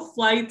no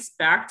flights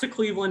back to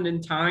Cleveland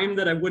in time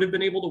that I would have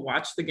been able to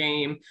watch the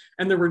game.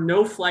 And there were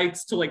no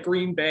flights to like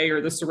Green Bay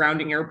or the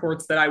surrounding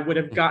airports that I would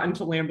have gotten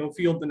to Lambeau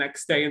Field the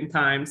next day in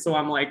time. So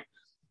I'm like,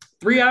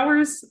 3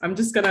 hours, I'm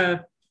just going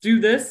to do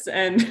this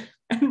and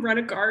rent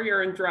a car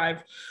here and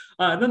drive.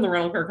 And then the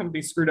rental car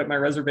company screwed up my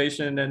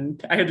reservation,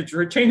 and I had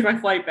to change my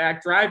flight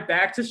back, drive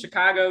back to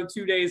Chicago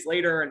 2 days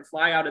later, and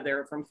fly out of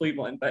there from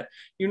Cleveland. But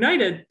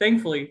United,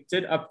 thankfully,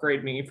 did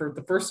upgrade me for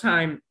the first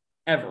time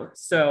ever.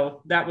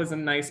 So that was a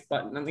nice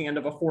button on the end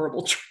of a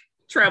horrible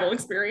travel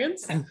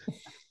experience.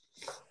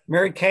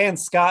 Mary Kay and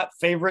Scott,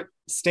 favorite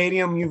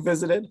stadium you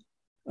visited?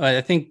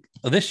 I think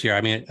this year,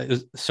 it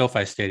was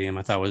SoFi Stadium.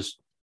 I thought was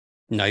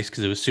nice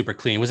because it was super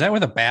clean. Was that where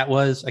the bat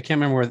was? I can't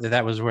remember where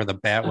that was where the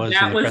bat was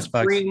in the press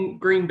box.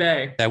 Green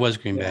Bay. That was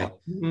Green Bay.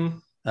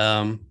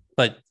 Mm-hmm.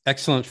 But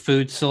excellent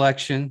food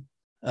selection,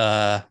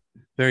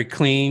 very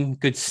clean,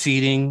 good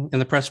seating in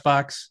the press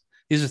box.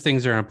 These are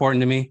things that are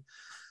important to me.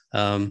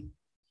 Does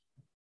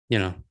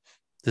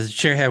the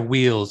chair have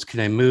wheels? Can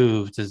I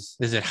move? Is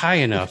it high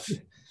enough?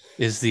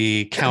 Is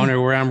the counter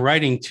where I'm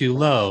writing too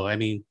low? I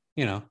mean,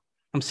 I'm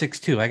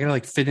 6'2". I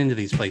gotta fit into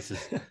these places.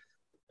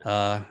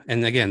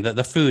 And again,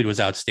 the food was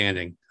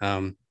outstanding.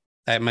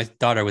 My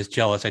daughter was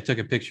jealous. I took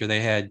a picture.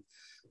 They had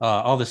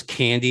all this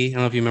candy. I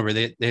don't know if you remember.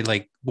 They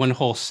had one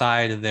whole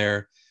side of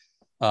their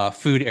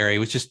food area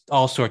was just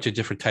all sorts of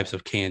different types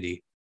of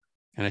candy.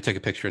 And I took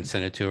a picture and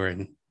sent it to her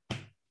and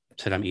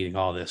said, I'm eating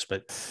all this,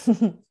 but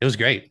it was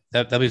great.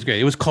 That was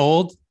great. It was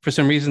cold. For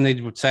some reason, they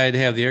decided to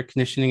have the air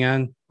conditioning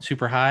on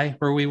super high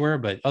where we were.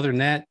 But other than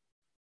that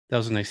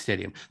was a nice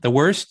stadium. The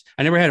worst,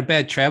 I never had a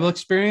bad travel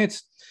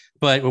experience,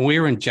 but when we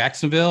were in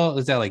Jacksonville,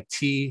 is that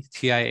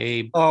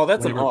TIA? Oh,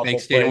 that's an awful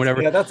place. Stadium,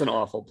 whatever. Yeah, that's an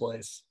awful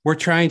place. We're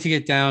trying to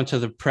get down to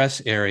the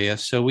press area.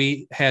 So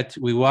we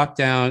walked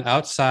down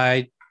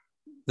outside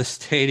the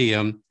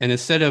stadium, and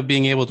instead of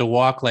being able to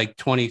walk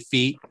 20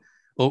 feet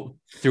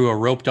through a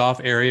roped off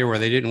area where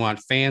they didn't want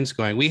fans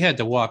going, we had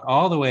to walk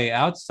all the way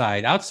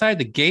outside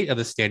the gate of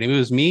the stadium. It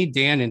was me,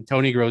 Dan, and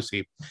Tony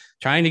Grossi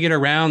trying to get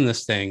around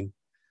this thing.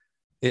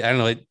 I don't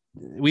know.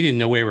 We didn't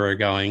know where we were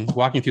going,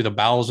 walking through the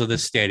bowels of the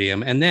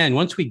stadium. And then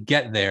once we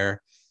get there,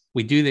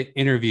 we do the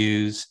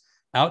interviews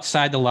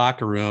outside the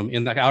locker room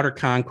in the outer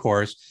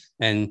concourse,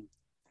 and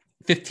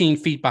 15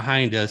 feet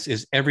behind us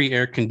is every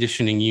air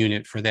conditioning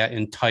unit for that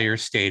entire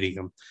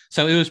stadium.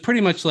 So it was pretty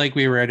much like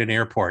we were at an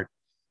airport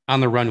on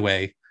the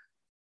runway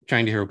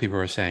trying to hear what people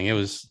were saying. It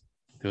was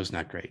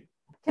not great.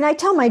 Can I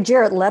tell my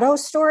Jared Leto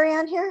story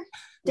on here?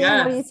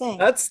 Dan, what do you think?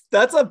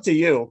 That's up to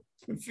you.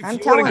 If you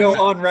want to go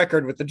on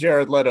record with the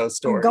Jared Leto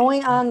story. I'm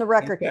going on the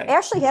record. Okay.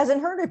 Ashley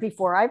hasn't heard it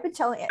before. I've been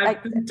telling.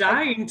 I've been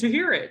dying to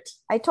hear it.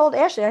 I told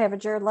Ashley I have a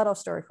Jared Leto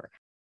story for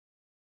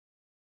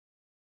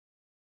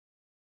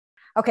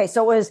her. Okay,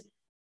 so it was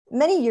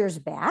many years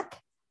back,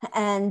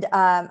 and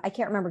I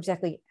can't remember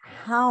exactly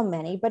how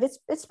many, but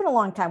it's been a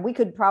long time. We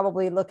could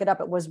probably look it up.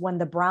 It was when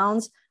the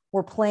Browns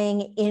were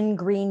playing in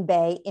Green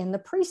Bay in the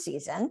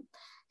preseason,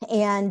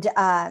 and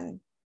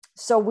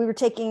so we were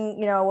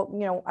taking,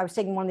 I was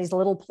taking one of these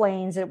little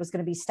planes that was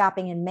going to be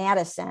stopping in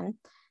Madison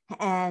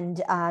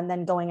and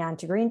then going on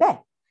to Green Bay.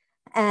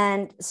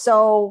 And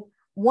so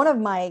one of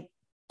my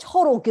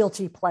total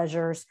guilty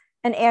pleasures,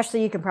 and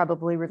Ashley, you can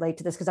probably relate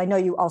to this because I know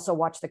you also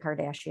watch the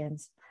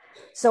Kardashians.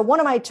 So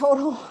one of my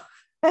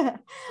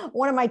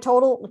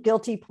total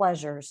guilty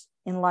pleasures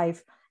in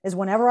life is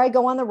whenever I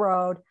go on the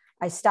road,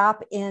 I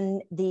stop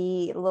in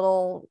the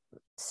little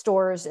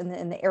stores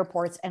in the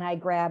airports and I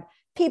grab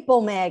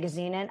People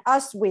Magazine and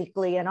Us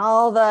Weekly and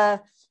all the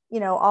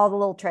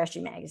little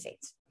trashy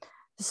magazines.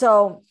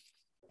 So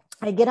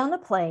I get on the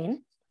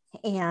plane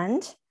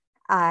and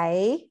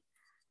I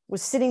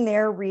was sitting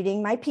there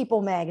reading my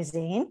People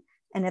Magazine.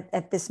 And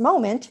at this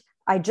moment,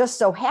 I just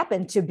so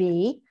happened to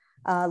be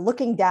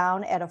looking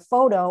down at a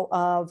photo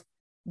of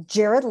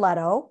Jared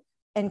Leto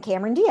and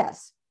Cameron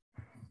Diaz.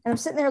 And I'm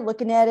sitting there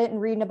looking at it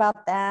and reading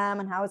about them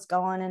and how it's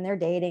going and they're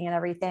dating and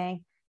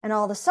everything. And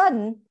all of a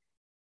sudden,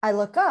 I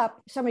look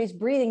up, somebody's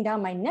breathing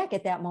down my neck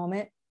at that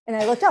moment. And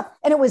I looked up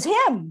and it was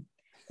him.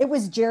 It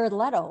was Jared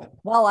Leto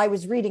while I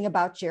was reading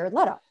about Jared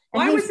Leto. And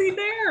why was he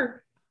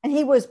there? And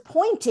he was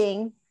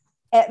pointing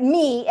at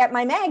me, at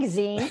my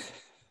magazine,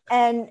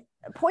 and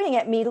pointing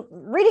at me,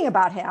 reading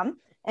about him.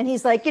 And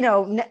he's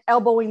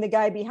elbowing the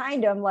guy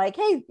behind him, like,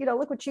 hey,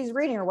 look what she's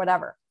reading or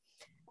whatever.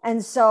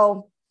 And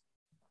so,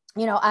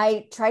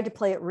 I tried to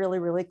play it really,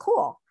 really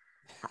cool.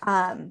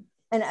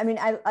 And I mean,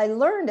 I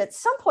learned at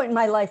some point in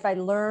my life, I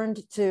learned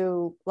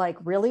to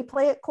really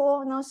play it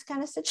cool in those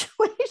kind of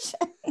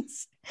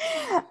situations.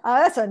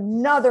 That's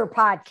another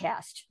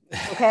podcast.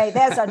 Okay.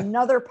 That's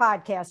another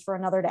podcast for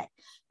another day.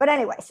 But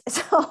anyways,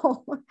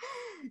 so,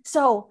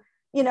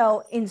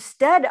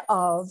 instead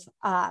of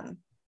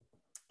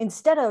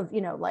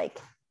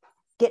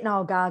getting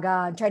all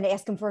gaga and trying to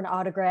ask him for an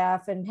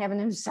autograph and having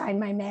him sign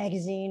my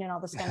magazine and all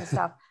this kind of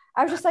stuff,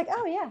 I was just like,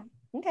 oh yeah.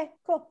 Okay,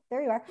 cool.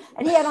 There you are.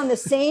 And he had on the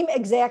same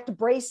exact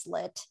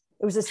bracelet.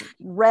 It was this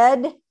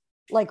red,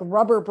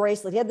 rubber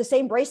bracelet. He had the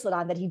same bracelet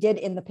on that he did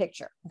in the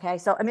picture. Okay.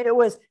 So, I mean, there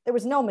was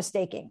no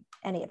mistaking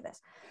any of this.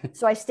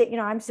 So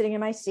I'm sitting in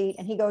my seat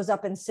and he goes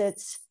up and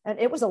sits, and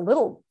it was a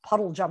little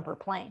puddle jumper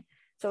plane.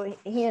 So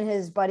he and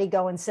his buddy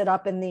go and sit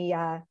up in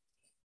the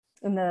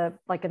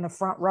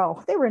front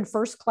row. They were in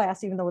first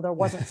class, even though there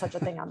wasn't such a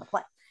thing on the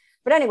plane.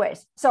 But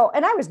anyways,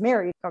 and I was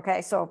married.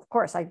 Okay. So of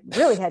course I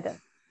really had to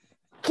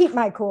keep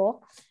my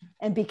cool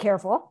and be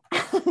careful.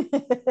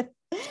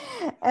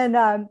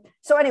 And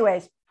so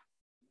anyways,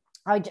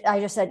 I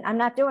just said, I'm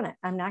not doing it.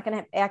 I'm not going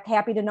to act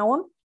happy to know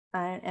him.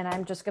 And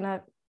I'm just going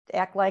to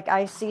act like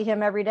I see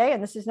him every day.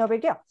 And this is no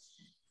big deal.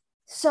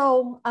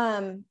 So,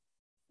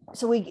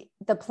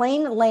 the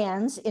plane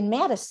lands in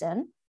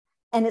Madison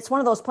And it's one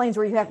of those planes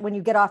where you have, when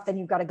you get off, then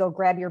you've got to go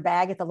grab your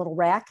bag at the little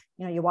rack.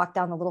 You know, you walk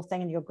down the little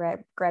thing and you'll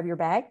grab your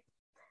bag.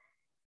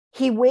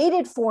 He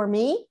waited for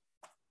me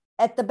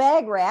at the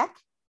bag rack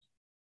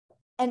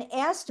and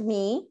asked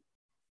me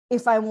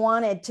if I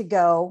wanted to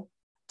go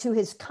to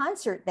his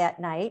concert that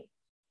night,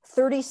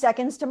 30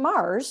 Seconds to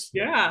Mars.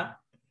 Yeah.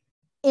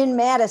 In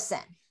Madison.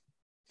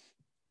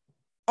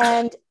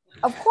 And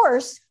of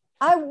course,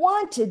 I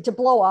wanted to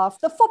blow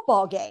off the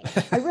football game.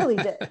 I really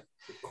did.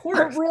 Of course.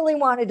 I really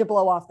wanted to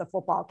blow off the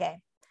football game.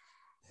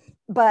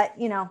 But,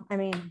 you know, I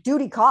mean,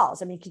 duty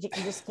calls. I mean, you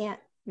just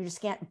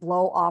can't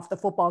blow off the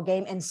football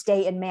game and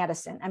stay in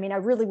Madison. I mean, I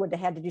really would have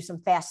had to do some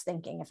fast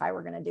thinking if I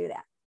were going to do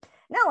that.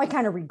 Now I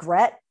kind of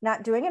regret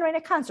not doing it. I mean,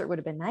 a concert would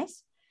have been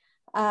nice,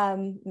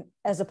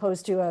 as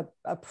opposed to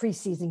a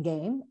preseason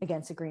game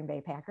against the Green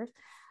Bay Packers.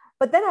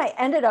 But then I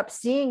ended up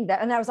seeing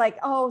that, and I was like,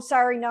 "Oh,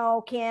 sorry,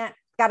 no, can't.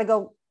 Got to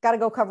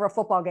go cover a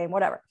football game,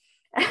 whatever."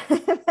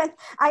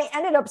 I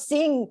ended up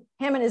seeing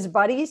him and his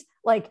buddies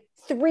like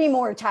 3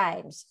 more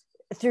times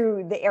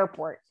through the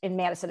airport in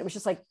Madison. It was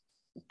just like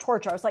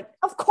torture. I was like,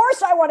 "Of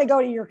course, I want to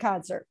go to your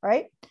concert,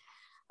 right?"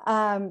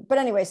 But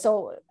anyway,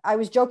 so I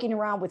was joking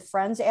around with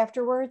friends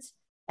afterwards,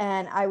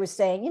 and I was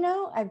saying, you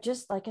know, I've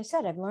just, like I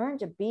said, I've learned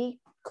to be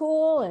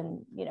cool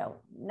and, you know,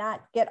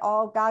 not get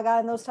all gaga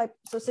in those types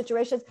of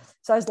situations.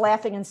 So I was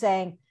laughing and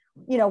saying,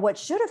 you know, what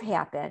should have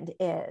happened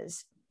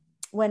is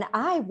when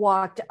I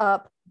walked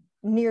up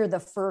near the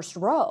first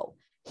row,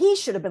 he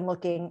should have been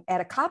looking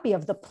at a copy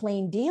of The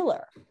Plain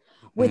Dealer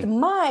with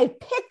my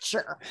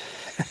picture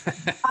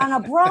on a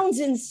Browns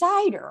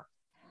Insider.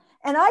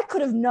 And I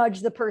could have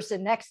nudged the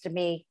person next to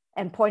me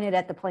and pointed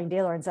at The Plain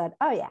Dealer and said,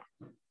 "Oh yeah,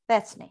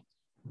 that's me."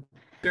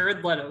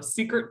 Jared Leto,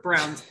 secret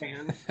Browns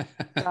fan.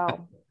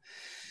 So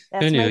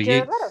that's my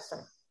Jared Leto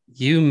story.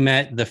 You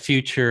met the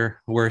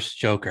future worst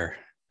Joker.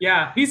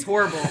 Yeah, he's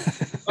horrible.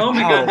 Oh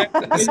my God,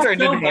 it's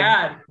so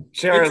bad.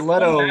 Jared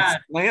Leto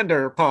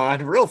slander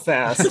pod real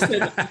fast.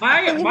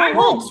 my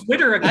whole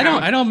Twitter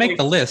account. I don't make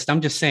the list. I'm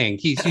just saying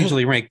he's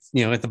usually ranked,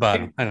 you know, at the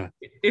bottom. I don't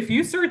know. If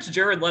you search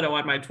Jared Leto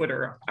on my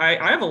Twitter,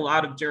 I have a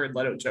lot of Jared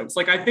Leto jokes.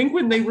 Like, I think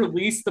when they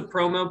released the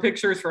promo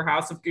pictures for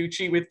House of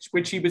Gucci,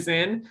 which he was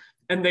in,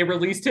 and they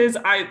released his,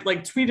 I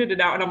like tweeted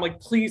it out and I'm like,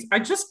 please, I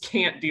just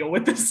can't deal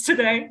with this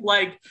today.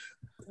 Like,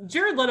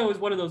 Jared Leto is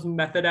one of those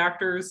method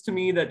actors to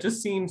me that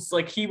just seems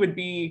like he would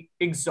be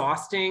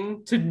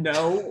exhausting to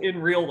know in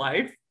real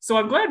life. So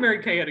I'm glad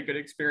Mary Kay had a good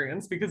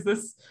experience because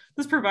this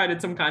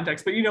provided some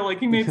context. But, you know, like,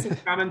 he made some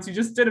comments. He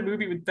just did a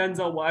movie with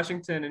Denzel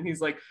Washington and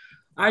he's like,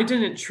 I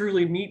didn't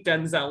truly meet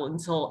Denzel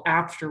until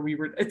after we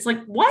were. It's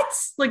like, what?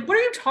 Like, what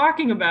are you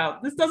talking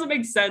about? This doesn't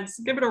make sense.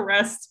 Give it a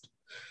rest.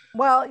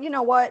 Well, you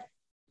know what?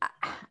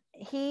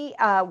 He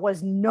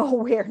was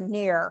nowhere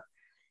near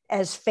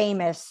as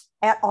famous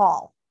at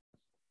all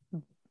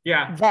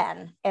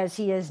then as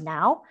he is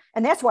now,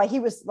 and that's why he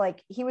was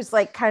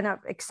like kind of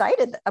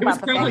excited about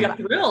the probably a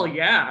thrill.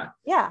 Yeah,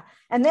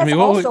 and that's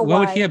what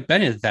would he have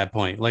been at that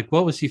point? Like,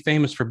 what was he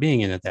famous for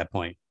being in at that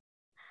point?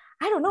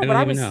 I don't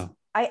know,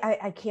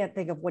 I can't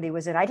think of what he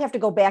was in. I'd have to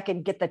go back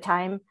and get the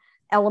time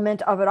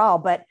element of it all,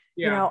 but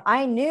you know,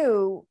 I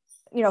knew,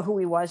 you know, who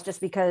he was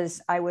just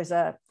because I was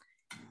a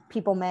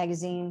People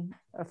magazine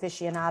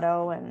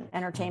aficionado and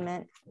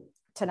Entertainment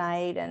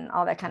Tonight and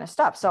all that kind of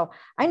stuff. So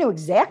I knew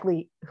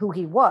exactly who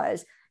he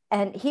was,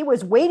 and he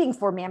was waiting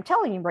for me. I'm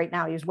telling you right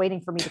now, he was waiting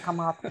for me to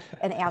come up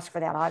and ask for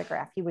that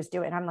autograph. He was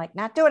doing it. I'm like,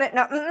 not doing it.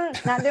 No,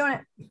 not doing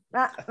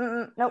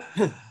it. Nope.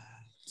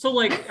 So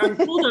like, I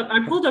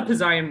pulled up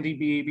his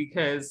IMDb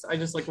because I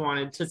just like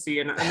wanted to see.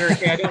 And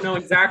I don't know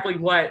exactly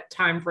what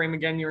time frame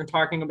again you were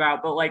talking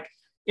about, but like,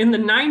 in the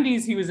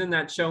 90s, he was in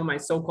that show, My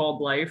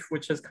So-Called Life,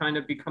 which has kind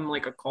of become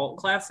like a cult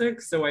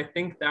classic. So I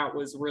think that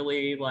was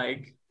really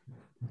like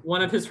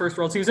one of his first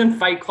roles. He was in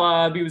Fight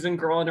Club. He was in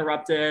Girl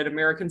Interrupted,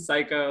 American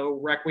Psycho,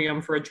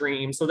 Requiem for a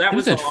Dream. So that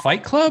was it.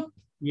 Fight Club?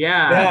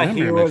 Yeah.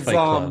 He was,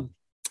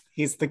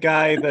 he's the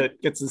guy that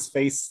gets his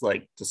face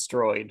like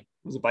destroyed.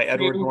 Was it by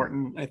Edward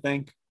Norton, I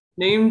think?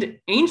 Named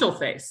Angel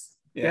Face.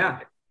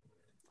 Yeah.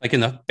 Like in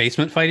the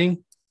basement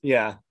fighting?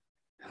 Yeah.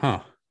 Huh.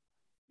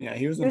 Yeah,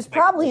 he was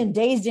probably in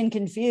Dazed and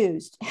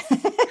Confused.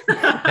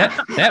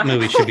 that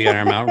movie should be on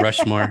our Mount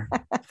Rushmore.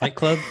 Fight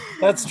Club.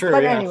 That's true.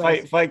 But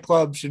yeah, Fight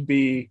Club should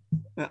be.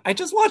 I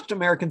just watched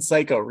American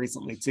Psycho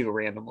recently too,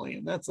 randomly,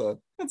 and that's a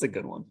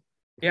good one.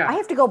 Yeah, I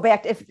have to go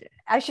back. If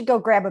I should go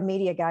grab a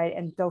media guide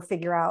and go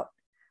figure out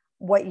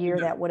what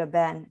year that would have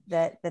been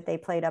that they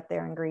played up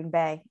there in Green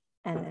Bay,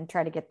 and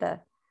try to get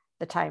the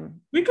time.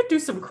 We could do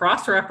some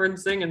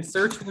cross-referencing and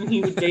search when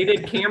he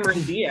dated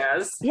Cameron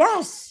Diaz.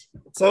 Yes.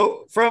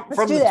 So from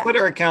the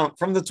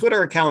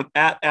Twitter account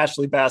at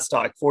Ashley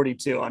Bastock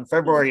 42 on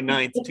February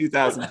 9th,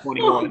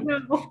 2021. Oh,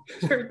 no.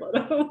 Jared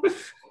Leto.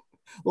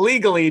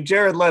 Legally,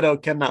 Jared Leto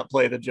cannot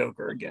play the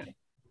Joker again.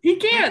 He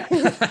can't.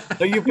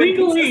 So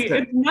legally,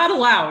 it's not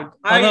allowed.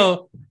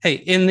 Although, hey,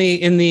 in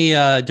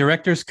the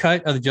director's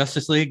cut of the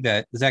Justice League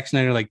that Zack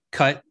Snyder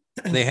cut,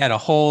 they had a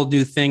whole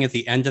new thing at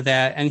the end of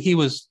that, and he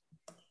was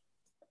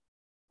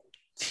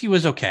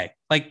okay.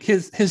 Like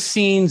his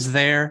scenes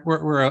there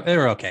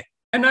were okay.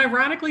 And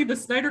ironically, the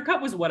Snyder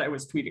Cut was what I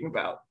was tweeting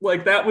about.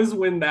 Like that was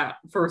when that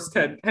first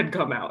had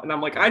come out. And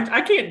I'm like,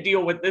 I can't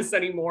deal with this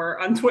anymore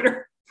on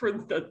Twitter for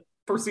the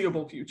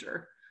foreseeable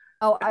future.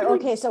 Oh,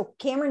 okay. So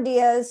Cameron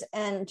Diaz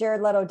and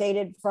Jared Leto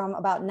dated from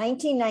about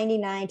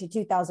 1999 to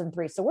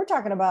 2003. So we're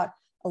talking about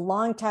a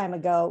long time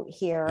ago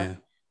here,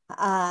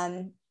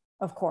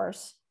 of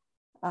course.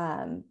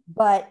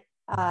 But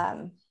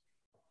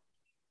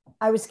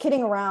I was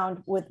kidding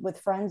around with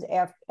friends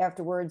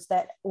afterwards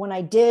that when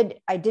I did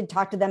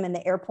talk to them in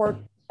the airport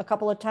a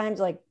couple of times,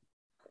 like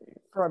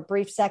for a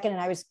brief second. And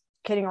I was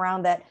kidding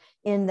around that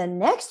in the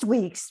next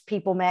week's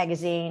People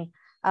magazine,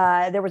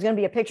 there was going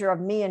to be a picture of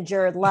me and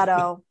Jared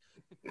Leto,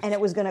 and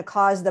it was going to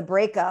cause the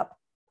breakup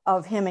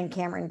of him and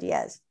Cameron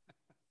Diaz.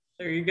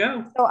 There you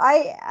go. So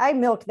I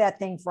milked that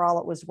thing for all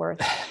it was worth.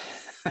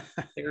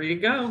 There you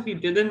go. He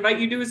did invite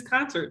you to his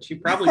concert. She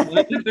probably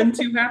wouldn't have been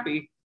too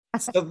happy.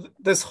 So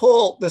this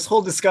whole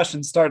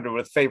discussion started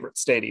with favorite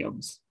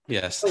stadiums.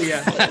 Yes. Oh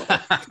yeah.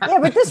 Yeah,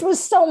 but this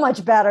was so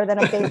much better than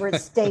a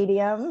favorite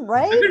stadium,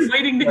 right? I've been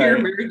waiting to hear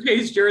Mary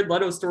Kay's Jared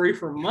Leto story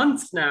for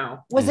months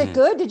now. Was it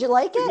good? Did you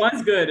like it? It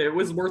was good. It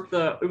was worth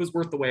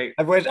the wait.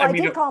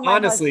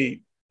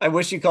 Honestly, I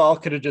wish you all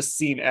could have just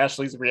seen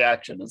Ashley's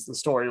reaction as the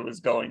story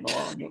was going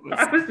along.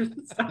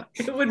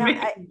 It would make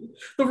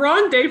the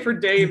wrong day for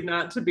Dave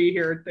not to be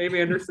here. Dave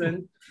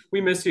Anderson,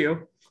 we miss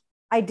you.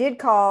 I did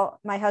call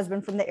my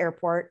husband from the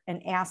airport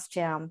and asked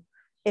him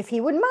if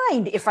he would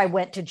mind if I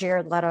went to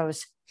Jared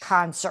Leto's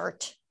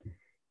concert.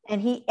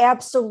 And he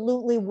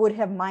absolutely would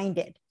have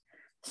minded.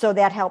 So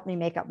that helped me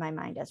make up my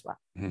mind as well.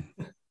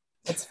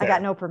 I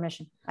got no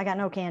permission. I got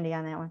no candy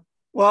on that one.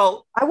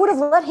 Well, I would have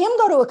let him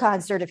go to a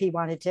concert if he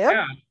wanted to.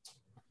 Yeah.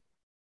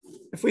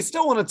 If we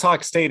still want to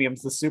talk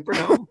stadiums, the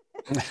Superdome.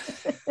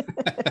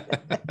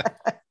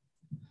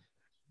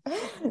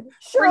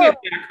 Sure. Bring it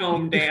back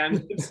home,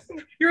 Dan.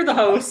 You're the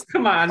host.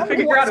 Come on.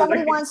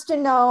 Somebody wants to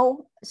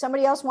know.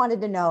 Somebody else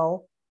wanted to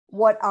know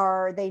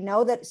they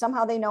know that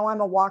somehow they know I'm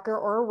a walker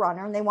or a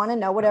runner, and they want to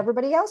know what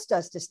everybody else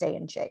does to stay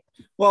in shape.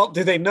 Well,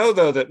 do they know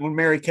though that when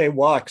Mary Kay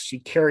walks, she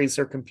carries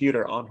her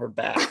computer on her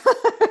back?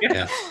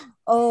 Yeah.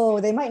 Oh,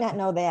 they might not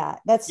know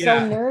that. That's so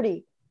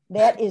nerdy.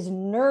 That is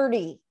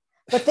nerdy.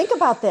 But think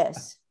about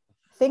this.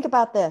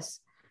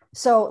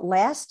 So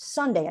last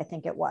Sunday, I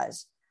think it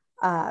was,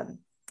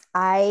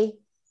 I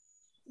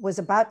was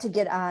about to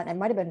get on.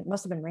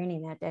 Must have been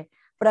raining that day,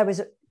 but I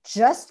was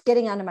just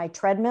getting onto my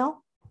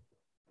treadmill,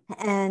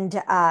 and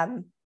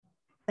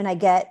I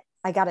got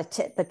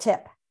the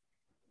tip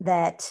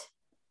that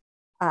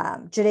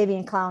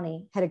Jadeveon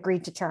Clowney had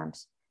agreed to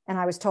terms, and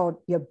I was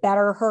told, you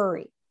better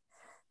hurry.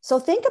 So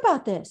think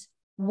about this.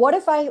 What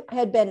if I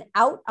had been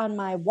out on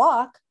my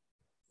walk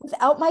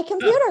without my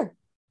computer?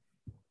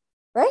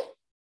 Right?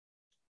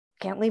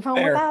 Can't leave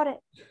home without it.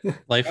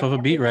 Life of a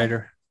beat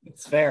writer.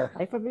 It's fair.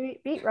 Life of a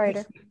beat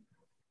writer.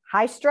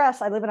 High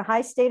stress. I live in a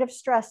high state of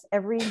stress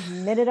every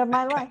minute of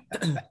my life.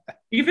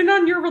 Even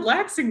on your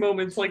relaxing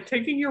moments, like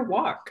taking your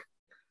walk.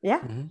 Yeah.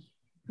 Mm-hmm.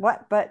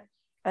 But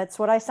that's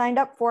what I signed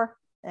up for.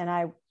 And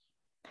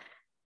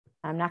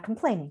I'm not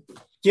complaining.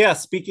 Yeah. I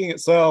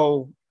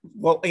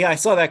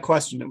saw that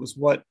question. It was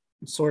what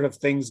sort of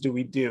things do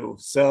we do?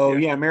 So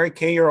yeah, Mary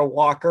Kay, you're a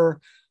walker.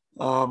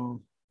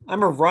 I'm a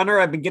runner.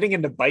 I've been getting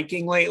into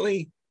biking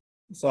lately.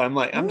 So I'm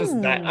like, I'm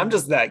just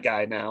that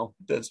guy now.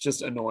 That's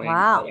just annoying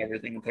about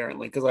everything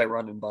apparently, because I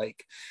run and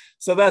bike.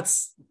 So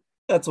that's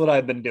what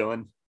I've been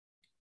doing.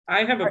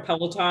 I have a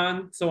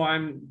Peloton, so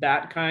I'm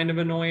that kind of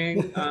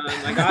annoying.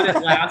 I got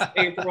it last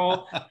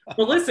April.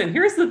 But listen,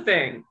 here's the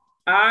thing.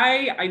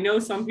 I know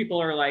some people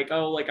are like,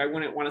 oh, like I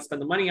wouldn't want to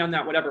spend the money on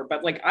that, whatever.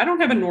 But like, I don't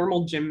have a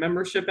normal gym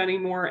membership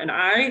anymore. And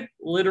I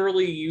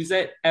literally use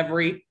it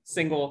every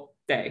single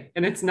day.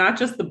 And it's not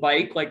just the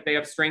bike, like they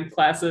have strength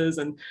classes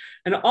and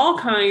all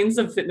kinds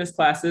of fitness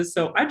classes.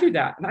 So I do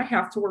that. And I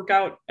have to work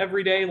out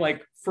every day,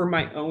 like for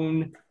my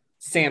own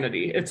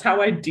sanity. It's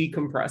how I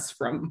decompress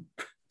from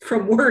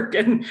work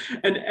and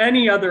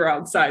any other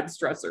outside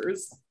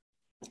stressors.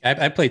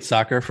 I played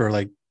soccer for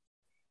like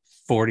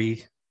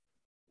 40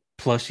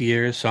 plus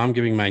years, so I'm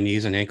giving my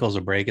knees and ankles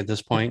a break at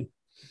this point.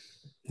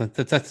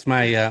 That's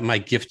my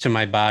gift to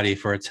my body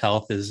for its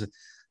health, is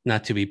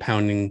not to be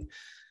pounding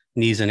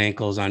knees and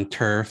ankles on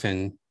turf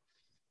and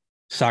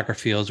soccer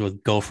fields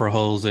with gopher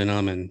holes in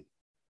them. And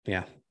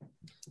yeah,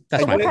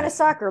 that's what kind of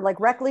soccer? Like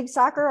rec league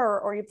soccer,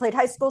 or you played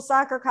high school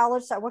soccer,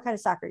 college soccer? What kind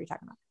of soccer are you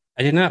talking about?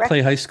 I did not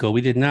play high school.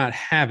 We did not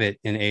have it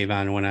in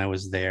Avon when I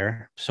was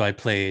there. So I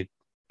played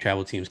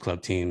travel teams,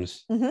 club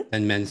teams,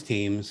 and men's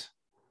teams.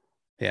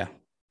 Yeah.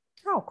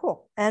 Oh,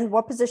 cool. And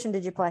what position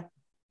did you play?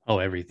 Oh,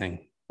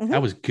 everything. I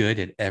was good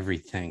at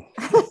everything.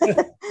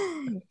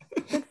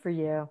 Good for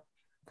you.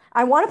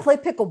 I want to play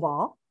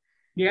pickleball.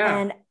 Yeah.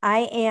 And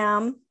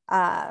I'm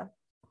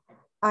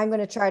going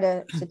to try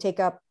to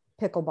take up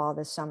pickleball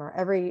this summer.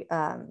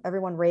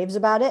 Everyone raves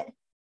about it.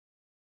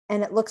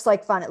 And it looks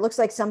like fun. It looks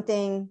like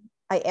something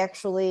I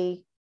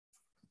actually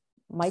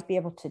might be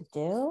able to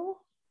do.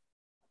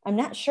 I'm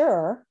not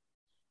sure.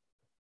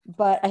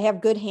 but I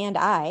have good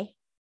hand-eye.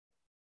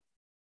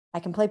 I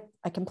can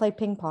play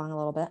ping pong a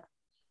little bit.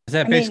 Is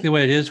that basically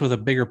what it is with a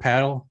bigger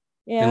paddle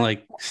and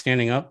like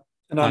standing up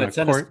and on a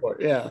tennis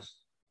court? Yeah.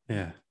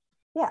 Yeah.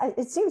 Yeah.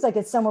 It seems like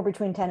it's somewhere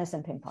between tennis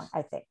and ping pong.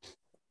 I think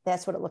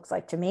that's what it looks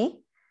like to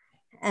me.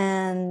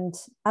 And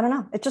I don't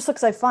know. It just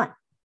looks like fun.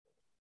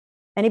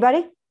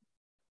 Anybody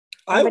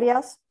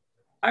else?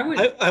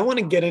 I want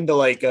to get into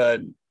like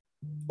a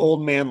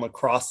old man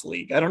lacrosse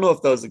league. I don't know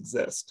if those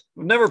exist.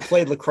 I've never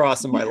played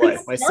lacrosse in my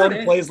life. My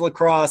son plays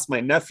lacrosse. My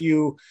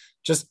nephew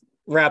just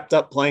wrapped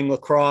up playing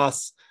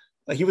lacrosse.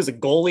 He was a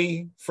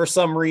goalie for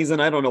some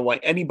reason. I don't know why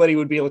anybody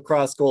would be a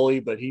lacrosse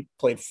goalie, but he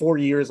played 4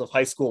 years of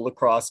high school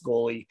lacrosse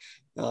goalie,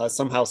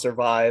 somehow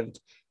survived.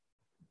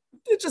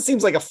 It just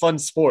seems like a fun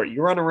sport.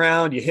 You run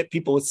around, you hit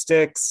people with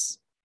sticks.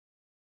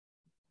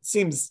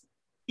 Seems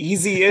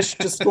easy-ish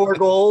to score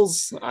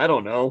goals. I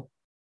don't know.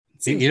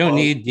 You don't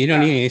need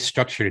any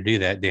structure to do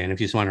that, Dan, if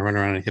you just want to run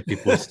around and hit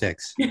people with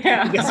sticks.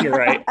 Yeah. I guess you're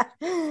right.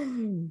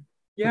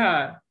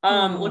 Yeah.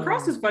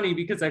 Lacrosse is funny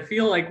because I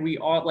feel like we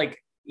all, like,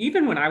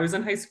 even when I was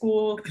in high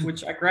school,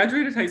 which I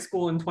graduated high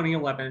school in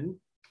 2011,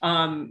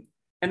 and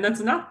that's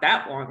not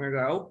that long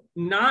ago,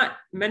 not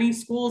many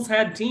schools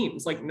had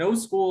teams. Like no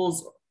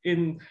schools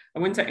I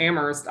went to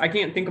Amherst. I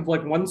can't think of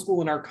like one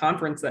school in our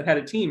conference that had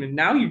a team. And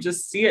now you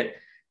just see it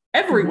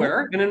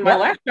everywhere. And in my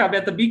last job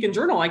at the Beacon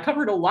Journal, I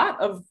covered a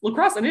lot of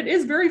lacrosse, and it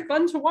is very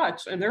fun to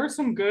watch. And there are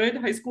some good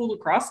high school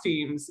lacrosse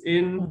teams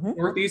in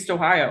Northeast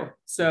Ohio.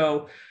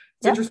 So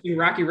it's interesting.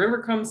 Rocky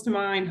River comes to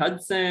mind,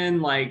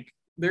 Hudson, like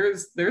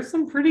there's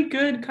some pretty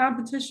good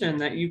competition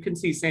that you can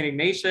see. St.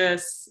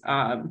 Ignatius,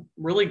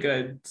 really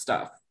good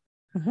stuff.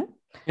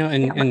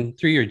 And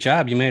through your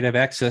job, you might have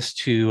access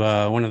to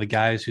one of the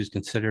guys who's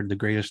considered the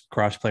greatest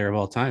lacrosse player of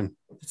all time.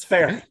 It's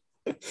fair.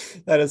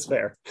 That is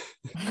fair.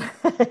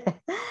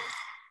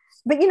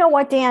 But you know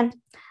what, Dan?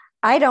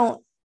 I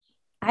don't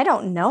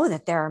know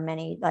that there are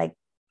many like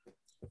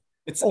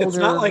it's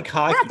not like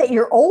hockey. Not that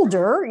you're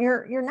older.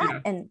 You're not.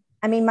 Yeah. And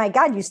I mean, my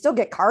God, you still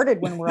get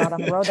carded when we're out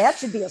on the road. That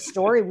should be a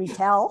story we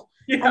tell.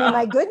 Yeah. I mean,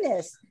 my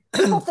goodness,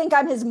 people think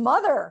I'm his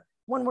mother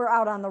when we're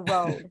out on the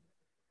road.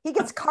 He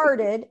gets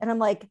carded, and I'm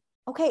like,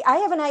 okay, I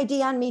have an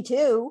ID on me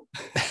too.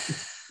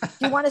 Do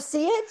you want to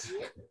see it?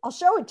 I'll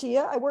show it to you.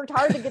 I worked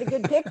hard to get a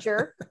good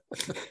picture.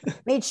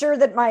 Made sure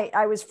that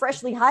I was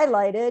freshly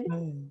highlighted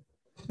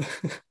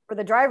for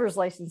the driver's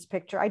license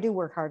picture. I do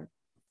work hard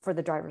for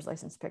the driver's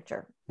license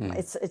picture.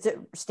 It's a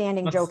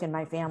standing joke in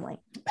my family.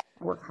 I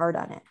work hard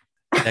on it.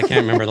 I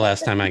can't remember the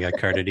last time I got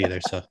carded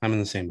either, so I'm in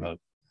the same boat.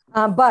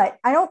 But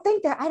I don't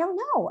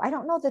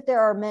know that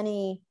there are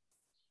many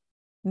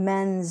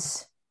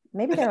men's.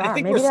 Maybe there are. I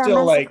think maybe we're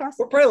still like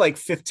we're probably like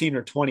 15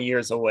 or 20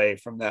 years away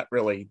from that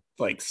really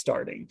like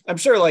starting. I'm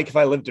sure like if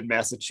I lived in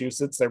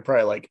Massachusetts, they're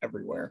probably like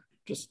everywhere,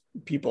 just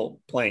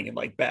people playing in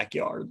like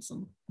backyards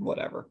and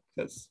whatever.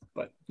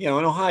 But in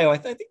Ohio, I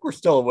think we're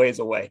still a ways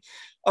away.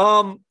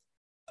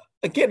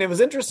 Again, it was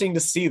interesting to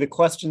see the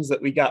questions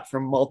that we got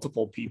from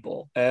multiple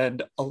people,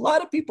 and a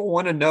lot of people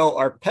want to know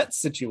our pet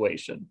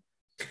situation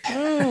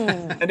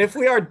and if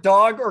we are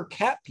dog or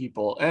cat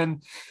people.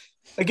 And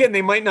again,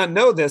 they might not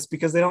know this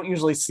because they don't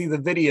usually see the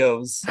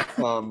videos,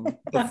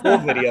 the full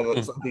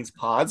videos of these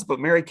pods, but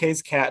Mary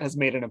Kay's cat has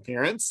made an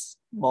appearance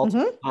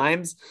multiple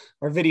times.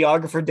 Our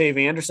videographer, Dave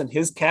Anderson,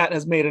 his cat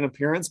has made an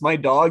appearance. My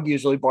dog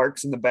usually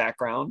barks in the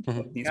background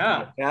of these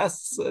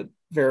podcasts at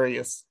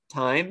various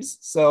times.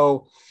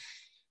 So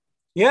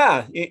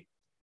yeah,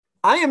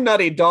 I am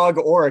not a dog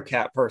or a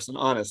cat person,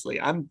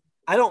 honestly. I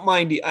don't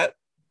mind.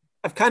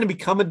 I've kind of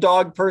become a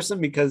dog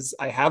person because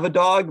I have a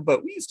dog,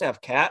 but we used to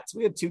have cats.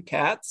 We had 2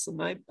 cats, and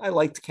I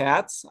liked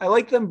cats. I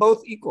like them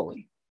both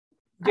equally.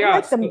 I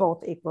like them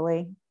both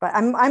equally, but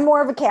I'm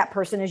more of a cat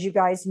person, as you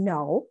guys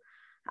know.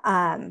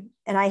 And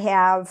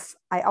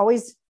I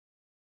always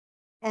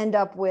end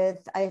up with,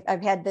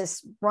 I've had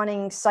this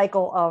running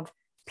cycle of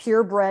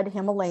purebred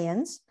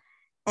Himalayans.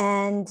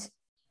 And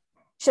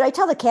should I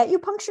tell the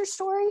catupuncture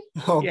story?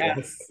 Oh,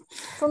 yes.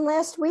 From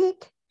last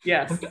week?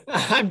 Yes.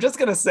 I'm just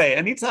going to say,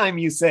 anytime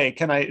you say,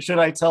 should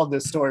I tell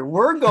this story?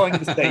 We're going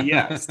to say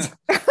yes.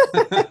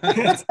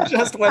 It's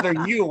just whether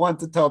you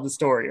want to tell the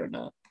story or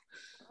not.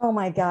 Oh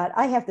my God.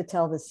 I have to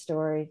tell this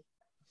story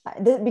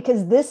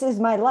because this is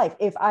my life.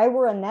 If I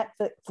were a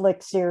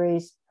Netflix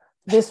series,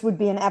 this would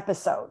be an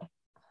episode.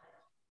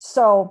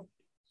 So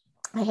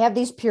I have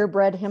these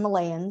purebred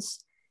Himalayans,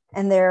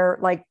 and they're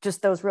like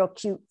just those real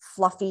cute,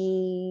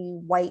 fluffy,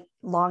 white,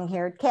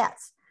 long-haired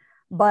cats.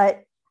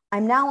 But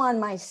I'm now on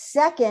my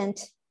second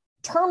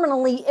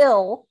terminally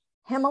ill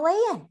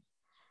Himalayan.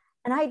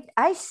 And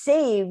I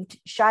saved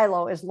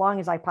Shiloh as long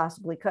as I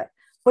possibly could,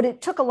 but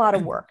it took a lot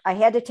of work. I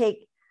had to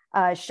take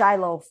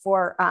Shiloh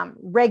for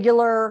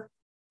regular,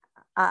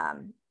 I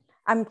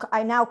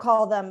now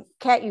call them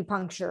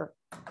catupuncture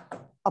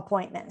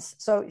appointments.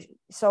 So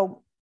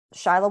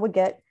Shiloh would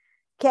get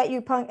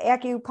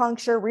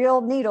acupuncture,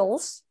 real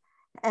needles,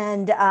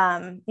 and,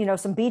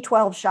 some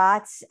B12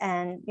 shots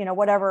and,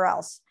 whatever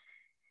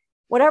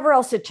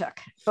else it took.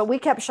 But we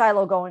kept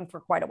Shiloh going for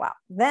quite a while.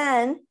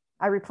 Then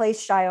I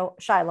replaced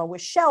Shiloh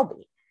with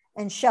Shelby.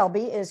 And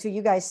Shelby is who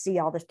you guys see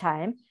all the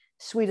time,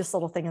 sweetest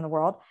little thing in the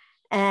world.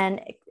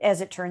 And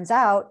as it turns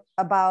out,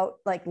 about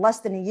like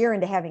less than a year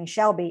into having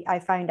Shelby, I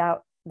find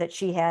out that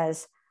she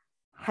has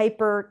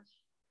hypertrophic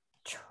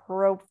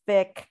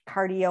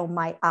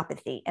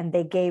cardiomyopathy. And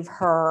they gave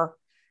her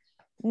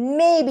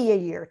maybe a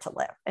year to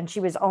live. And she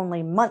was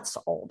only months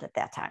old at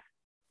that time.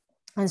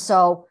 And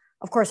so,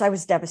 of course, I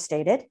was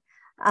devastated.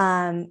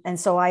 And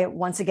so I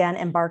once again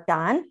embarked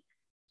on,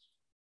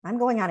 I'm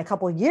going on a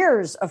couple of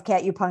years of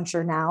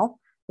catupuncture now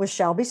with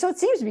Shelby. So it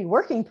seems to be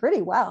working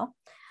pretty well.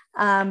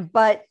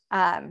 But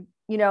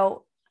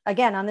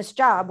again, on this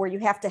job where you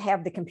have to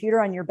have the computer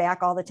on your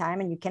back all the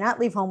time and you cannot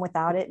leave home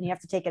without it and you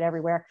have to take it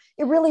everywhere,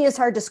 it really is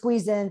hard to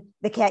squeeze in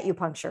the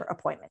catupuncture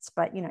appointments.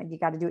 But, you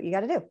got to do what you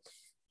got to do.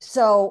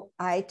 So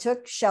I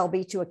took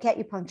Shelby to a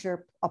catupuncture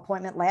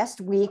appointment last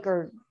week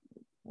or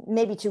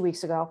maybe 2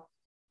 weeks ago.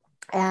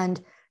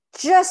 And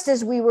just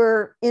as we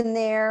were in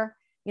there,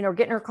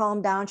 getting her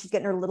calmed down, she's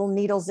getting her little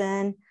needles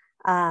in.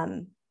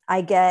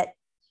 I get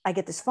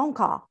this phone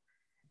call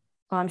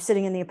while I'm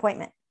sitting in the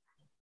appointment.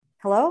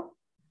 Hello?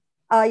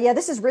 Yeah,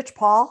 this is Rich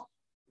Paul.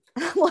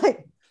 I'm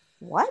like,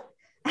 what?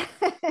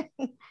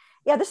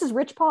 Yeah, this is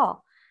Rich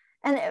Paul.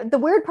 And the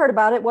weird part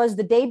about it was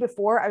the day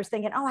before I was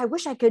thinking, I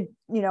wish I could,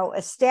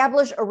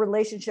 establish a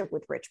relationship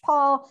with Rich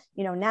Paul.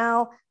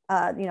 Now,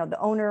 the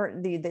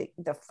owner, the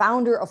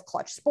founder of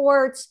Clutch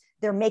Sports,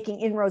 they're making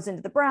inroads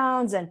into the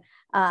Browns. And,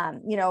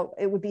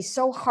 it would be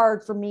so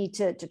hard for me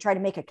to try to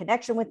make a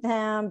connection with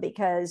them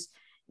because,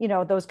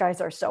 those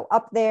guys are so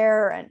up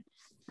there. And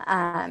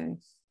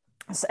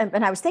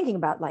I was thinking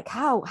about like,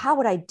 how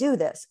would I do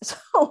this?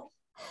 So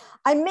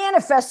I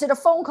manifested a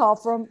phone call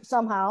from Rich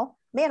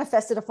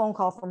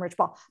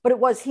Paul, but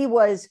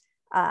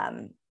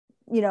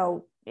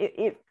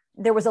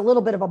there was a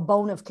little bit of a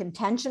bone of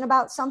contention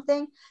about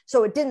something.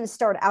 So it didn't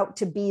start out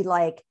to be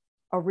like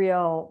a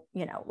real,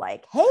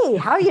 like, hey,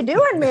 how you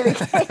doing, Mary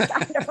Kay,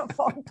 kind of a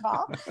phone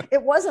call.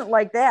 It wasn't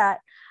like that.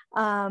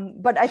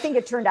 But I think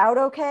it turned out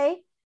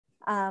okay.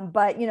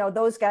 But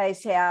those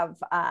guys have,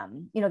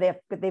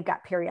 they've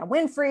got Perion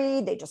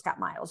Winfrey, they just got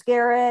Myles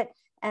Garrett.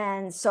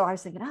 And so I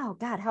was thinking, oh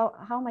God, how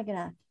am I going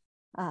to,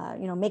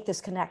 make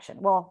this connection?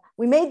 Well,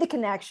 we made the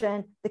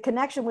connection. The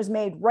connection was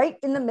made right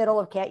in the middle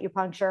of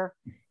catupuncture.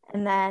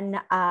 And then,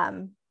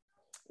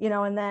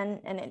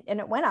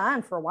 it went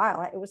on for a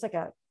while. It was like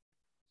a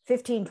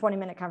 15,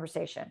 20-minute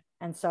conversation.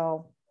 And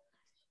so,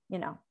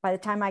 by the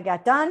time I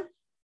got done,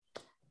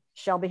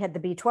 Shelby had the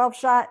B12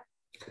 shot,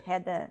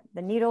 had the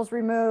needles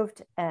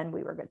removed, and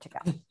we were good to go.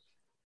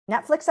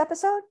 Netflix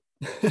episode?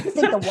 You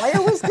think The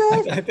Wire was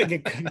good?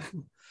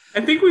 I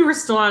think we were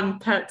still on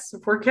pets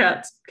for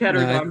cat or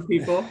dog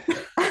people.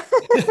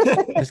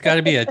 There's got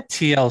to be a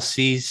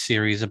TLC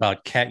series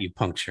about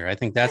catupuncture. I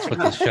think that's what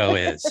the show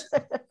is.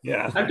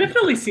 Yeah. I've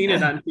definitely seen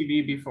it on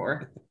TV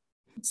before.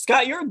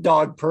 Scott, you're a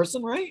dog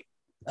person, right?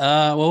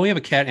 Well, we have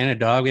a cat and a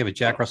dog. We have a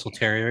Jack Russell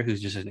Terrier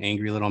who's just an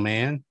angry little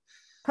man.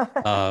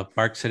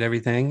 Barks at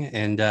everything.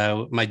 And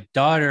my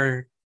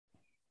daughter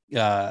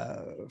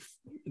got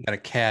a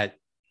cat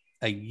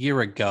a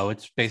year ago.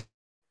 It's basically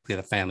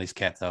the family's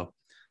cat, though.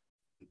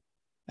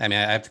 I mean,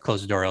 I have to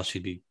close the door, else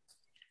she'd be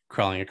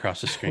crawling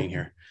across the screen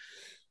here.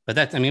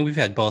 But we've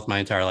had both my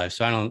entire life.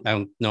 So I don't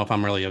know if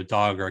I'm really a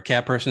dog or a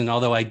cat person,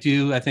 although I like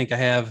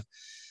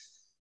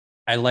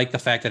the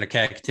fact that a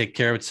cat can take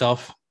care of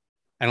itself.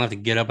 I don't have to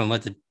get up and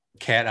let the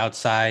cat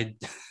outside.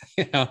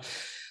 There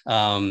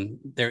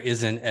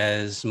isn't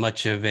as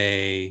much of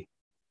a,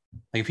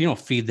 like, if you don't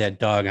feed that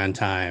dog on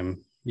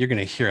time, you're going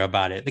to hear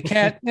about it. The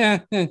cat,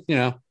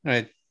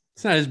 right.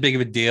 It's not as big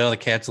of a deal. The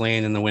cat's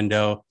laying in the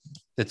window.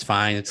 It's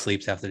fine. It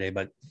sleeps half the day,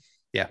 but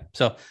yeah.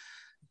 So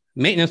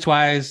maintenance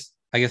wise,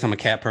 I guess I'm a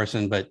cat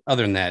person, but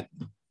other than that,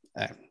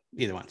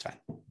 either one's fine.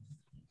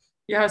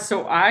 Yeah,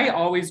 so I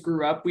always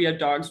grew up. We had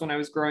dogs when I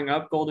was growing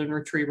up, golden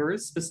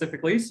retrievers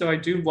specifically. So I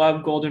do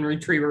love golden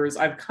retrievers.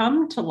 I've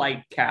come to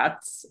like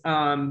cats,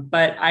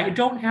 but I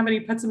don't have any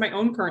pets of my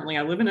own currently.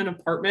 I live in an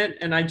apartment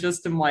and I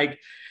just am like,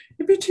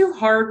 it'd be too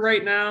hard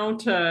right now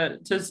to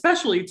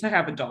especially to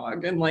have a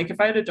dog. And like, if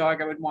I had a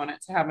dog, I would want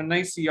it to have a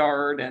nice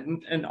yard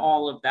and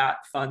all of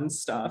that fun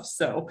stuff.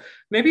 So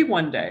maybe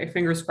one day,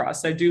 fingers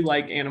crossed. I do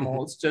like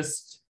animals,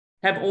 just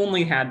have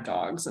only had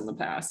dogs in the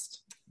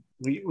past.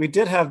 We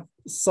did have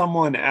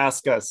someone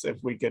ask us if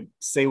we could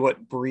say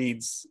what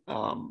breeds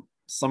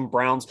some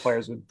Browns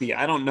players would be.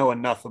 I don't know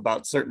enough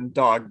about certain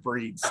dog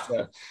breeds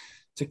to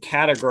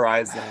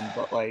categorize them,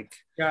 but like,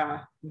 yeah,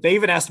 they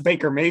even asked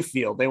Baker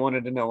Mayfield. They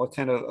wanted to know what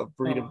kind of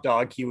breed of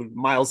dog he would.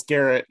 Myles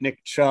Garrett,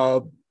 Nick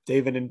Chubb,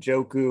 David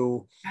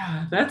Njoku.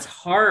 Yeah, that's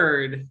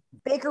hard.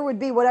 Baker would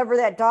be whatever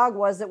that dog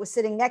was that was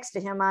sitting next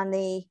to him on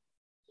the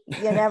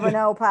You Never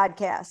Know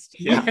podcast.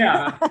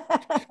 Yeah.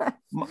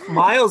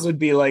 Miles would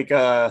be like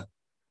a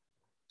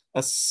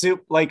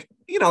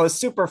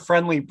super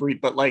friendly breed,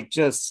 but like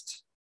just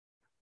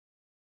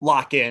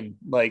lock in,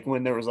 like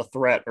when there was a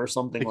threat or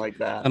something like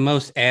that. The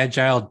most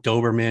agile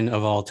Doberman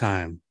of all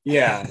time.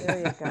 Yeah. There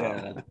you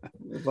go.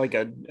 like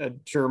a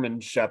German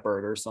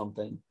Shepherd or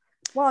something.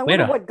 Well, I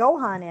wonder what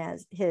Gohan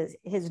is.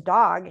 His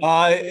dog.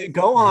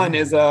 Gohan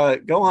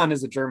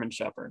is a German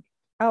Shepherd.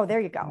 Oh, there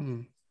you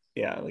go.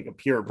 Yeah, like a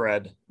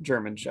purebred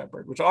German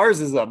Shepherd, which ours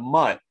is a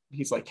mutt.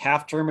 He's like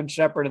half German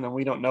Shepherd, and then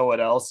we don't know what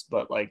else,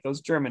 but like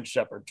those German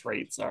Shepherd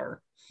traits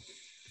are,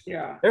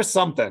 there's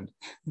something.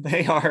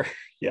 They are,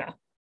 yeah.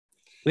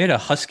 We had a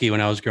husky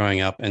when I was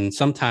growing up, and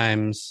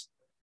sometimes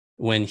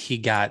when he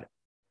got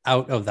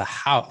out of the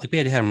house, like we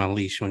had to have him on a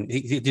leash when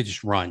he did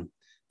just run,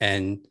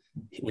 and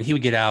when he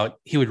would get out,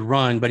 he would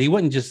run, but he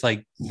wouldn't just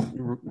like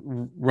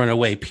run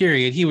away,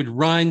 period. He would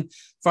run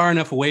far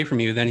enough away from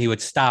you, then he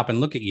would stop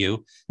and look at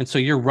you. And so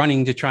you're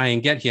running to try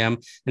and get him.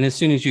 And as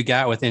soon as you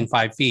got within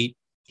 5 feet,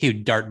 he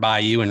would dart by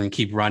you and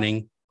keep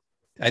running.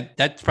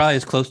 That's probably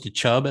as close to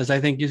Chubb as I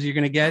think as you're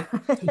going to get.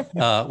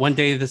 One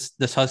day,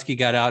 this husky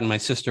got out and my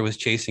sister was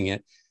chasing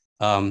it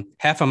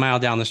half a mile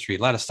down the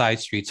street, a lot of side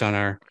streets in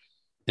our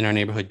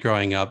neighborhood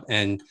growing up.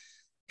 And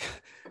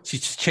she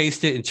just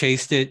chased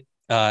it.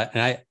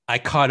 And I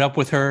caught up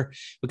with her.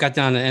 We got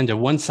down the end of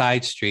one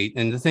side street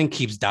and the thing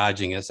keeps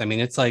dodging us. I mean,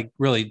 it's like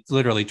really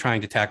literally trying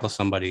to tackle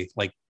somebody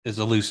like as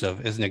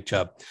elusive as Nick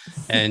Chubb.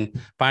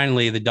 And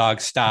finally the dog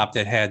stopped.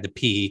 It had to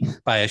pee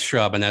by a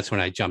shrub. And that's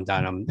when I jumped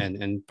on him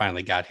and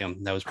finally got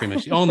him. That was pretty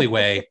much the only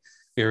way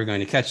we were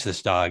going to catch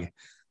this dog.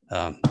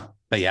 But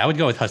yeah, I would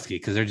go with husky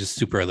because they're just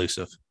super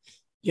elusive.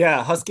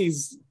 Yeah.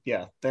 Huskies.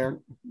 Yeah. They're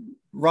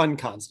run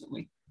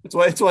constantly.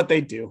 It's what they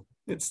do.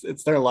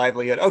 It's their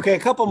livelihood. Okay, a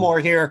couple more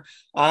here.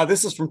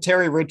 This is from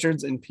Terry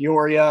Richards in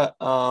Peoria.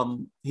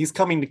 He's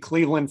coming to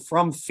Cleveland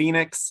from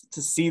Phoenix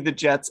to see the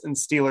Jets and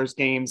Steelers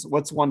games.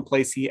 What's one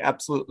place he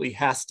absolutely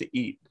has to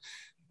eat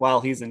while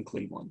he's in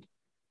Cleveland?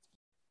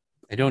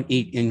 I don't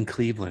eat in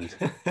Cleveland.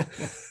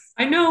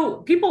 I know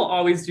people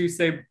always do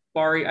say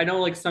Barrio. I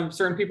know like some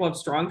certain people have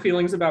strong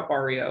feelings about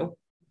Barrio,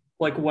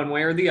 like one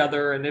way or the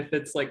other, and if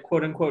it's like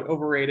quote unquote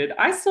overrated.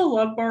 I still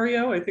love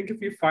Barrio. I think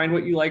if you find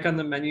what you like on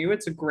the menu,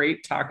 it's a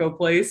great taco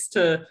place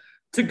to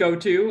go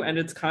to, and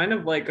it's kind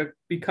of like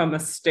become a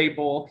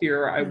staple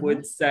here, I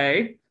would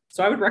say.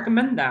 So I would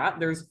recommend that.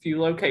 There's a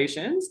few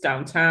locations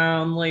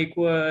downtown,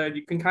 Lakewood.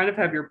 You can kind of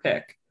have your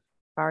pick.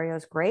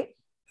 Barrio's great.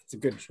 It's a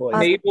good choice.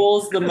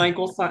 Mabel's, the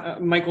Michael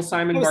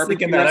Simon I was barbecue.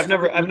 thinking that. I've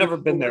never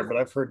been there, but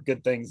I've heard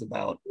good things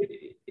about.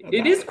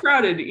 It is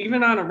crowded,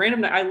 even on a random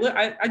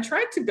night. I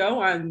tried to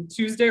go on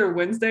Tuesday or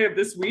Wednesday of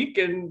this week,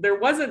 and there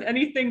wasn't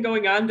anything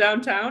going on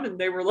downtown, and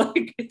they were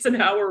like, "It's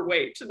an hour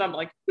wait," and I'm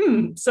like,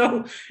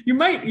 So you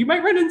might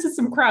run into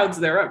some crowds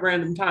there at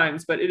random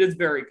times, but it is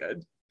very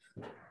good.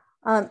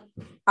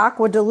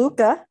 Aqua de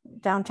Luca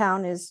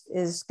downtown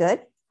is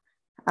good.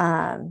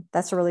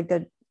 That's a really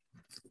good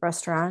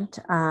restaurant.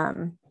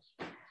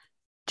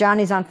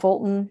 Johnny's on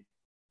Fulton,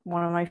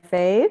 one of my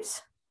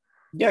faves.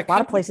 Yeah, a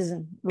lot of places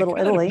in Little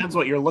Italy. Depends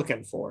what you're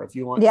looking for. If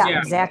you want,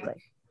 exactly.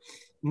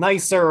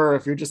 Nicer, or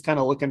if you're just kind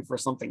of looking for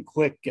something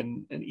quick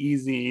and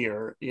easy,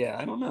 or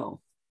I don't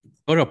know.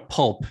 Go to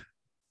Pulp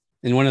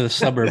in one of the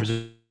suburbs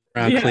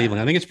around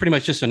Cleveland. I think it's pretty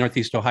much just a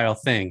Northeast Ohio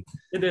thing.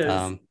 It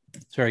is.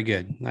 It's very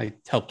good. I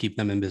help keep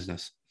them in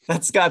business.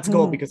 That's Scott's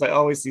goal because I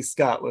always see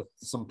Scott with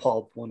some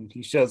Pulp when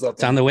he shows up.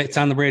 It's on the way. It's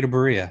on the way to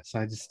Berea, so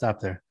I just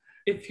stopped there.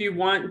 If you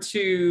want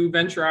to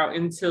venture out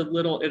into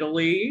Little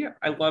Italy,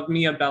 I love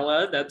Mia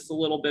Bella. That's a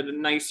little bit a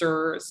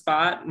nicer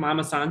spot.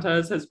 Mama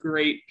Santa's has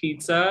great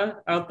pizza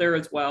out there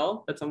as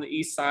well. That's on the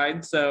east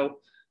side. So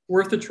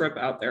worth a trip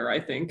out there, I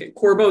think.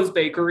 Corbo's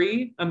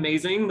Bakery,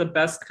 amazing. The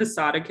best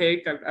cassata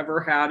cake I've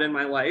ever had in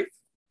my life.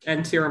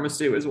 And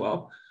tiramisu as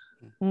well.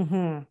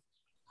 Mm-hmm.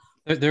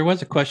 There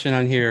was a question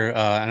on here.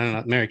 I don't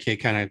know. Mary Kay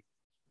kind of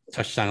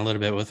touched on a little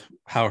bit with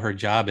how her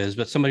job is,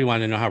 but somebody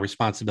wanted to know how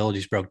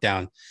responsibilities broke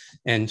down.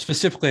 And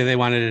specifically, they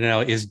wanted to know,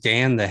 is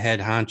Dan the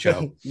head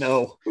honcho?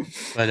 No.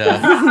 But head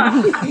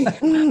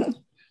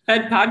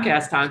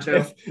podcast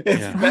honcho.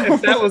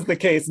 If that was the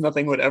case,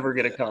 nothing would ever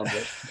get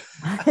accomplished.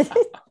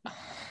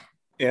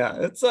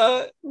 It's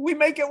we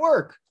make it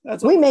work.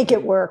 We make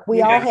it work.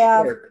 We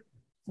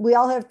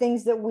all have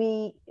things that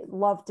we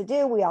love to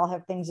do. We all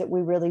have things that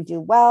we really do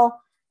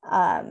well.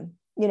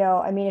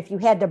 If you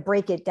had to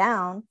break it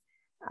down,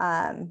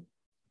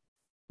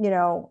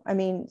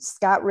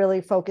 Scott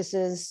really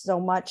focuses so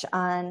much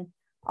on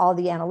all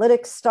the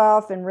analytics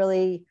stuff and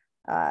really,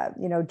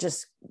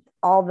 just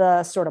all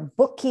the sort of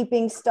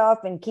bookkeeping stuff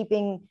and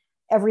keeping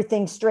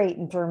everything straight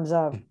in terms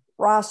of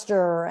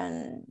roster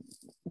and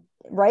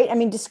right. I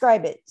mean,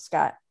 describe it,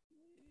 Scott.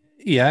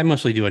 Yeah, I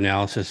mostly do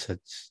analysis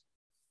that's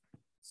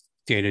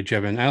data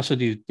driven. I also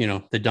do,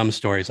 the dumb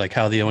stories like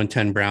how the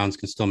 0-10 Browns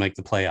can still make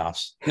the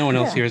playoffs. No one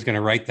else here is going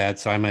to write that,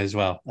 so I might as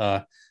well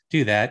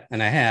do that.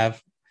 And I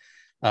have.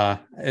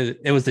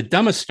 It was the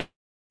dumbest story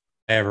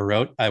I ever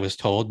wrote, I was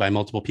told by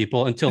multiple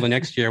people, until the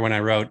next year when I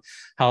wrote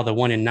how the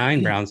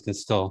 1-9 Browns can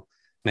still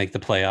make the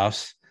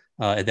playoffs.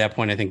 At that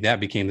point, I think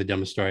that became the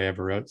dumbest story I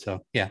ever wrote.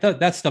 So yeah,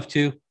 that stuff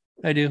too,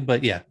 I do.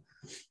 But yeah,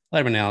 a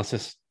lot of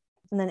analysis.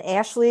 And then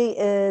Ashley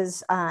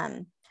is,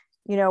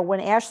 when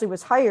Ashley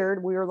was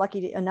hired, we were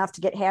lucky enough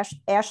to get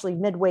Ashley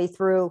midway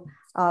through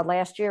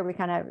last year. We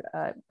kind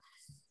of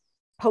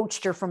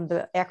poached her from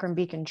the Akron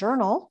Beacon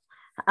Journal,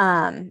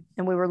 and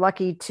we were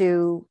lucky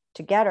to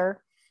get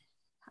her.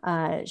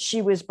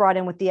 She was brought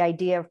in with the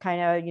idea of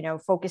kind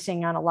of,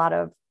 focusing on a lot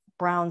of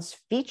Brown's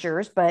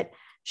features, but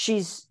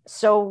she's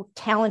so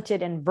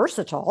talented and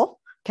versatile,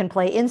 can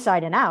play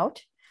inside and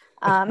out.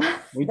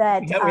 We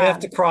have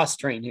to cross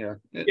train here.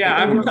 Yeah,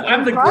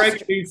 I'm the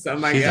Greg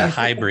Newsome. She's a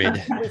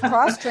hybrid. We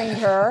cross trained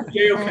her.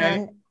 Okay.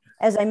 And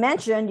as I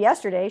mentioned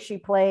yesterday, she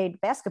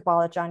played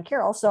basketball at John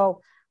Carroll.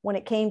 So when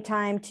it came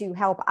time to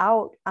help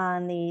out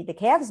on the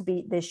Cavs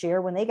beat this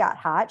year, when they got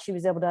hot, she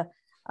was able to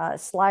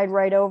slide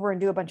right over and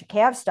do a bunch of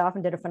Cavs stuff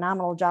and did a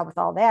phenomenal job with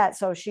all that.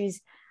 So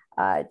she's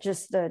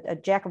just a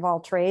jack of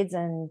all trades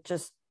and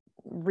just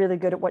really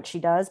good at what she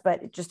does.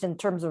 But just in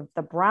terms of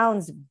the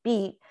Browns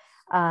beat,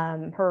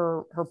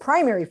 her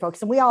primary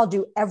focus, and we all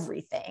do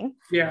everything.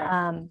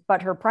 Yeah.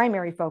 But her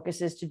primary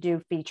focus is to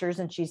do features,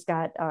 and she's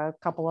got a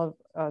couple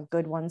of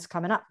good ones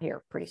coming up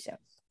here pretty soon.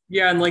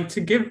 Yeah. And like,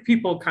 to give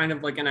people kind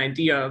of like an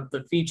idea of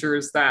the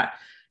features that,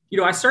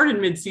 I started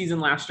mid-season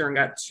last year and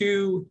got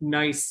 2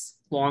 nice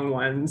long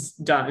ones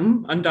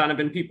done on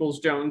Donovan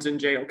Peoples-Jones and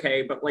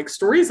JOK, but like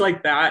stories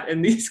like that,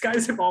 and these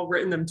guys have all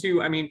written them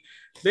too. I mean,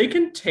 they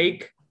can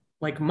take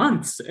like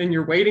months, and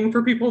you're waiting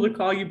for people to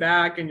call you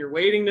back, and you're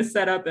waiting to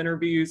set up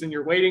interviews, and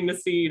you're waiting to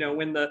see,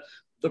 when the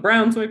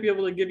Browns might be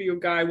able to give you a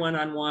guy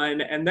one-on-one,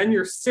 and then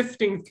you're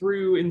sifting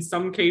through in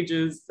some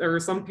cases or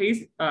some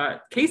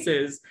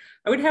cases.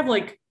 I would have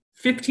like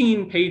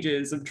 15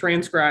 pages of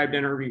transcribed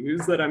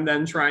interviews that I'm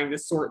then trying to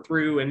sort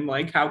through, and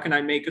like, how can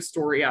I make a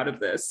story out of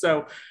this?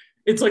 So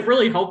it's like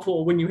really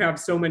helpful when you have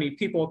so many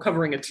people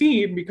covering a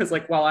team, because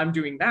like, while I'm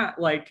doing that,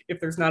 like if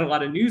there's not a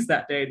lot of news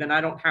that day, then I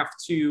don't have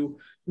to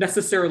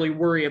necessarily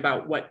worry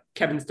about what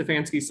Kevin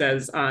Stefanski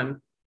says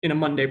in a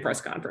Monday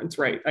press conference,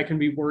 right? I can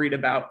be worried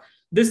about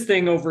this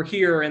thing over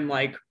here, and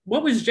like,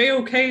 what was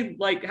JOK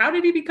like? How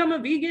did he become a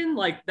vegan?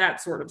 Like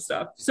that sort of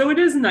stuff. So it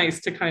is nice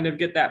to kind of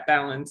get that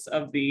balance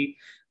of the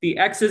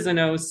X's and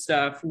O's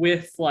stuff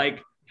with like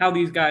how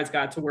these guys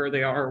got to where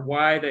they are,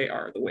 why they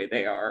are the way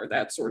they are,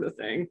 that sort of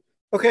thing.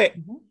 Okay,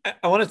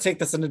 I want to take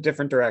this in a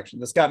different direction.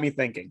 This got me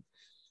thinking.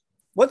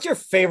 What's your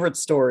favorite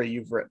story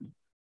you've written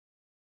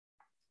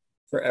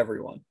for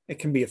everyone? It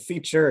can be a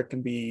feature. It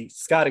can be,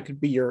 Scott, it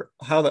could be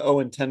how the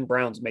 0-10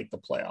 Browns make the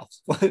playoffs.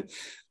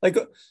 Like,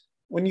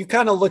 when you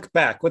kind of look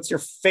back, what's the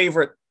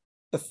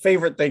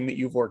favorite thing that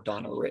you've worked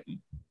on or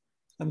written?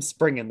 I'm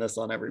springing this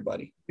on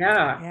everybody.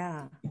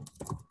 Yeah.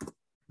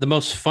 The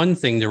most fun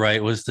thing to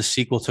write was the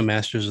sequel to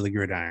Masters of the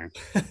Gridiron.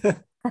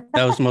 That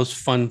was the most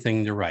fun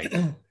thing to write.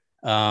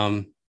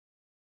 But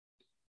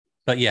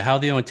yeah, how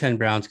the 0-10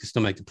 Browns can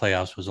still make the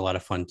playoffs was a lot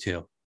of fun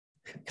too,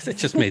 because it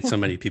just made so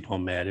many people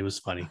mad. It was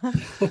funny.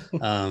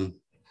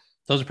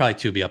 Those are probably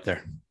 2 be up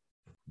there.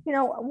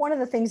 One of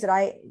the things that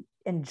I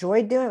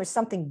enjoyed doing was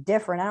something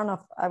different. I don't know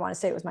if I want to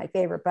say it was my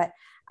favorite, but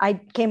I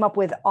came up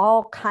with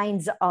all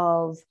kinds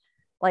of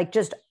like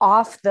just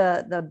off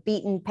the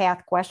beaten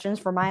path questions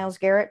for Myles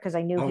Garrett, because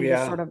I knew he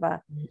was sort of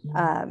a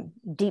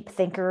deep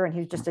thinker, and he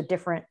was just a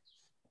different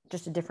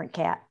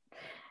cat.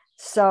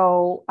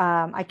 So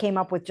I came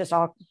up with just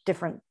all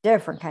different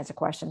kinds of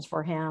questions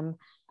for him,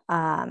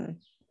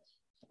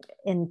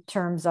 in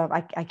terms of,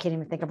 I can't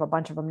even think of a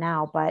bunch of them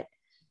now, but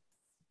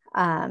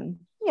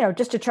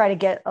just to try to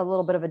get a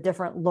little bit of a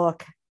different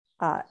look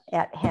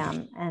at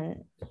him.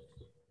 And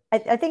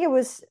I think it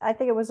was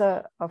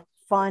a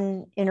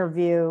fun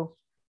interview.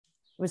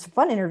 It was a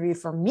fun interview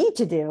for me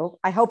to do.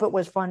 I hope it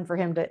was fun for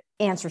him to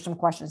answer some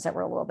questions that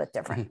were a little bit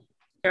different.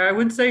 Yeah, I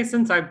would say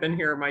since I've been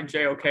here, my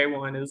JOK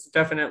one is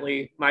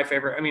definitely my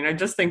favorite. I mean, I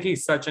just think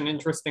he's such an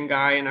interesting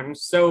guy, and I'm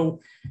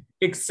so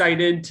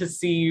excited to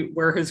see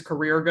where his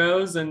career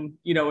goes. And,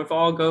 if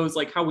all goes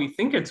like how we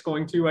think it's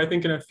going to, I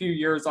think in a few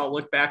years, I'll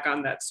look back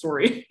on that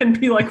story and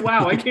be like,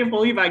 wow, I can't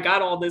believe I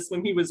got all this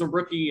when he was a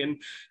rookie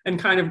and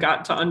kind of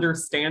got to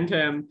understand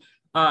him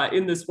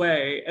in this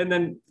way. And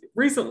then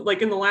recently,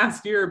 like in the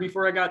last year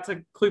before I got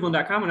to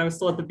Cleveland.com, when I was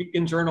still at the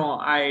Beacon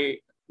Journal,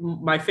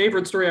 my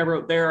favorite story I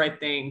wrote there, I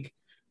think,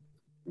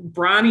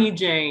 Bronny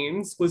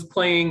James was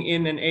playing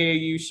in an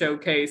AAU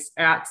showcase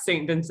at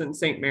St. Vincent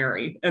St.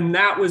 Mary. And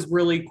that was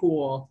really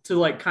cool to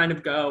like kind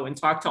of go and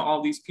talk to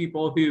all these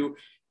people who,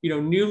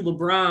 knew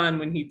LeBron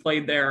when he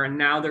played there. And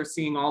now they're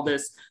seeing all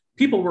this.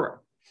 People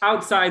were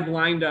outside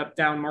lined up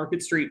down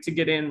Market Street to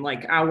get in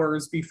like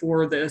hours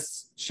before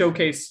this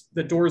showcase,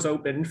 the doors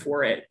opened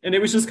for it. And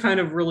it was just kind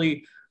of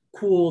really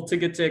cool to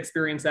get to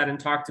experience that and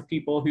talk to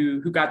people who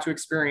got to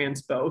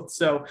experience both.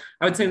 So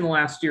I would say in the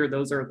last year,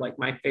 those are like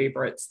my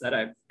favorites that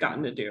I've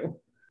gotten to do.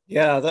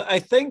 Yeah, I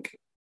think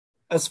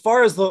as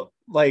far as the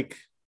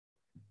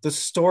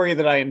story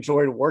that I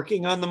enjoyed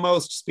working on the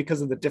most, just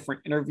because of the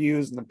different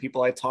interviews and the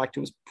people I talked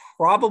to, was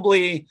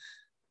probably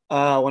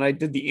when I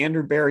did the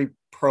Andrew Berry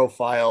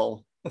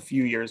profile a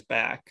few years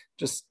back,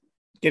 just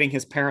getting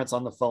his parents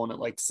on the phone at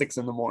like 6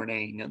 a.m.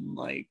 and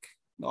like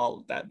all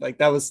of that. Like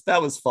that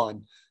was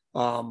fun.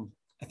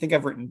 I think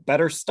I've written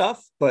better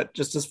stuff, but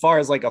just as far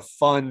as like a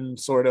fun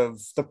sort of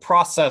the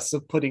process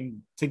of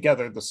putting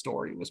together the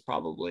story was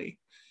probably,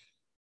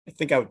 I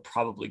think I would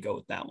probably go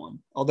with that one.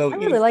 Although I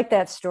really like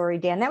that story,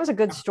 Dan. That was a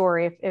good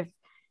story.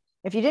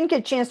 If you didn't get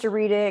a chance to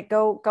read it,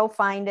 go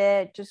find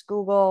it. Just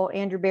Google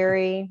Andrew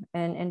Barry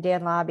and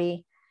Dan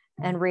Labbe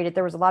and read it.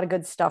 There was a lot of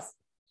good stuff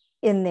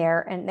in there,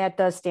 and that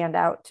does stand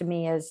out to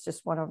me as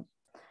just one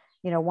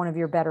of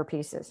your better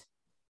pieces.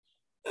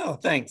 Oh,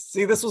 thanks.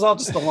 See, this was all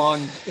just a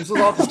long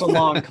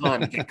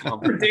con to get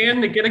For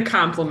Dan to get a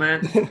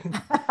compliment.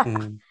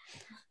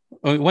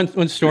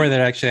 One story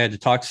that I actually had to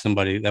talk to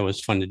somebody that was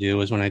fun to do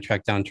was when I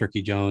tracked down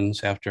Turkey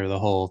Jones after the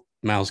whole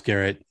Myles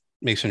Garrett,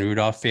 Mason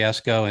Rudolph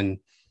fiasco, and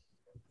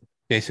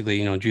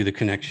basically, drew the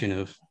connection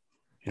of,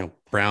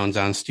 Browns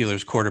on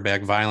Steelers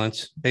quarterback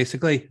violence,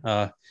 basically.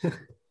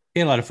 He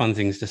had a lot of fun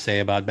things to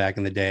say about back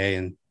in the day.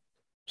 And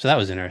so that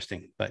was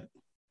interesting, but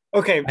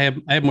okay.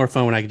 I have more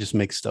fun when I can just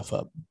make stuff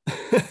up.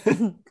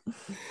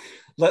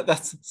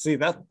 That's going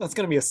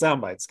to be a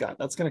soundbite, Scott.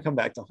 That's going to come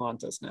back to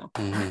haunt us now.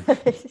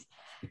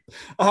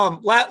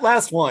 Mm-hmm.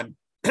 Last one.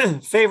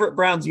 Favorite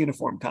Browns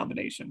uniform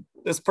combination.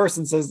 This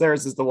person says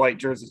theirs is the white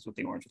jerseys with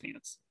the orange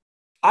pants.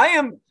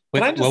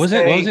 What was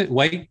it?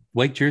 White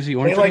jersey,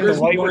 orange pants? Like the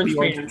white with the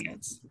orange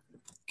pants.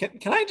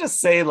 Can I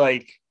just say,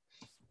 like,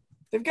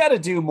 they've got to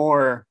do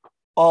more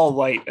all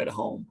white at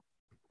home.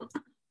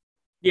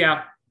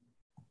 Yeah.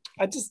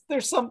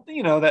 There's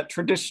something, that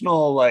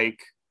traditional, like,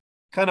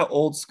 kind of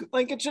old school,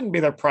 like it shouldn't be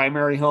their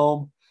primary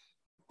home,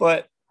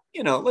 but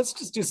let's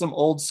just do some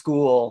old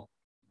school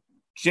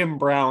Jim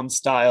Brown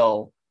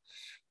style,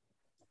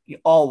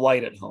 all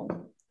white at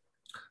home.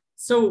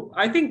 So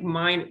I think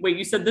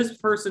you said this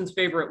person's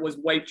favorite was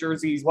white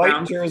jerseys,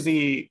 white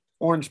jersey,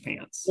 orange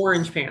pants.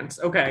 Orange pants.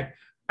 Okay.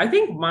 I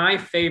think my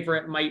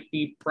favorite might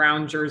be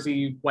brown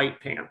jersey,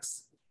 white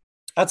pants.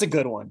 That's a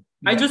good one.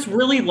 I just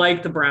really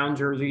like the brown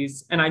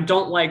jerseys, and I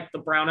don't like the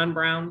brown on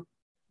brown,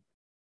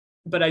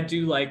 but I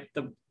do like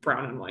the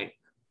brown and white.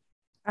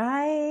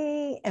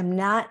 I am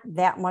not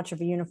that much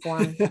of a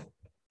uniform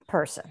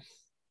person,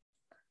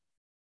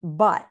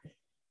 but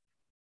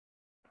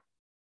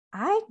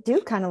I do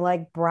kind of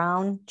like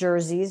brown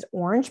jerseys,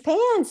 orange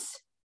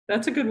pants.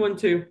 That's a good one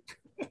too.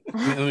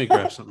 Let me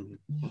grab something.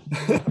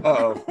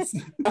 Oh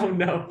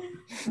no.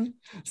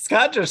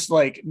 Scott just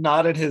like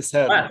nodded his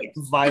head like,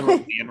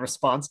 violently in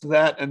response to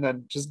that, and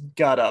then just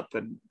got up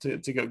and to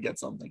go get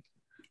something.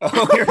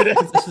 Oh, here it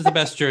is. This is the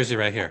best jersey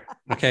right here.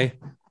 Okay.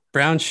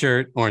 Brown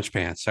shirt, orange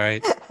pants. All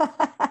right.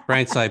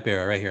 Brian Slipe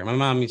era right here.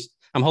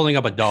 I'm holding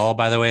up a doll,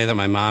 by the way, that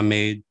my mom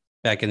made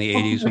back in the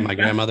 80s with my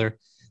grandmother.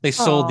 They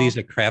sold these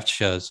at craft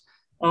shows.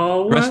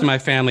 Oh, the rest of my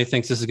family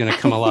thinks this is going to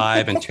come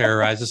alive and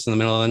terrorize us in the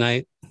middle of the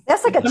night.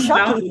 That's like a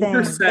Chucky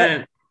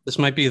thing. This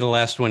might be the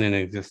last one in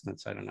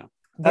existence. I don't know.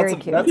 Very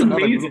cute. That's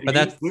another movie. But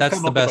that's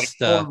the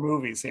best. Like 4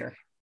 movies here.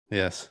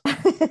 Yes.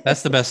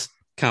 That's the best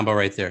combo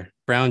right there.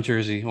 Brown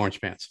jersey, orange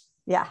pants.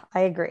 Yeah,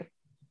 I agree.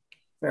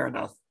 Fair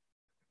enough.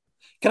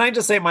 Can I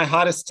just say my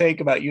hottest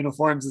take about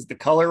uniforms is the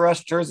Color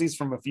Rush jerseys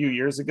from a few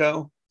years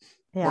ago.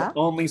 Yeah. Were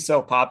only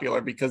so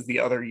popular because the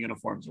other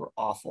uniforms were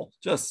awful.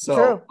 Just so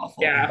True.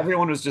 awful. Yeah.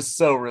 Everyone was just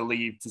so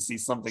relieved to see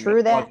something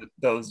True that. wasn't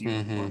those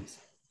uniforms.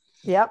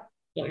 Yep.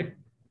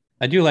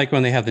 I do like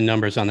when they have the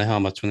numbers on the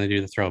helmets when they do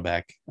the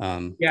throwback.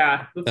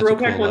 Yeah, the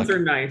throwback ones are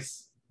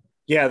nice.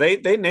 Yeah,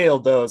 they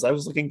nailed those. I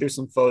was looking through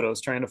some photos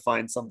trying to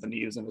find something to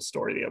use in a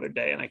story the other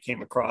day, and I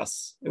came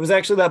across it was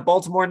actually that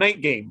Baltimore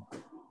night game.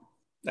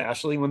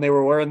 Ashley, when they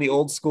were wearing the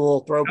old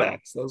school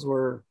throwbacks, those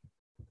were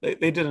they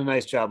did a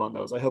nice job on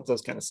those. I hope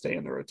those kind of stay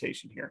in the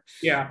rotation here.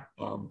 Yeah.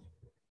 All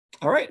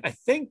right. I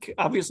think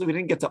obviously we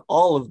didn't get to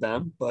all of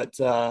them, but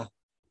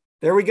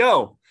there we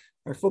go.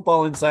 Our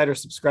Football Insider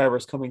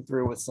subscribers coming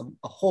through with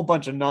a whole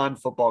bunch of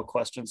non-football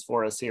questions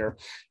for us here.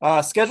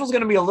 Schedule's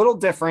going to be a little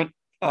different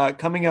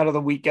coming out of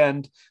the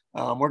weekend.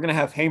 We're going to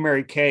have Hey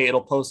Mary Kay. It'll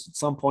post at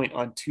some point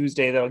on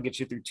Tuesday. That'll get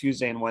you through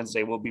Tuesday and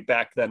Wednesday. We'll be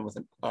back then with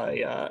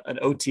an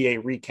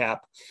OTA recap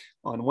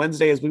on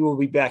Wednesday, as we will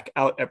be back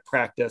out at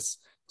practice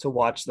to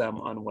watch them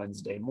on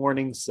Wednesday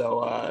morning.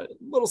 So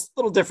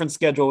little different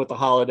schedule with the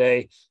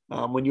holiday.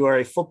 When you are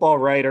a football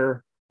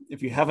writer,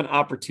 if you have an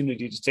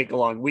opportunity to take a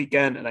long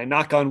weekend, and I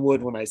knock on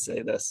wood when I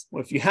say this,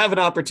 if you have an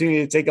opportunity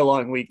to take a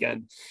long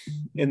weekend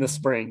in the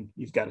spring,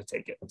 you've got to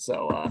take it.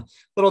 So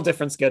little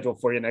different schedule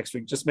for you next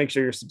week. Just make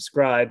sure you're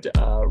subscribed,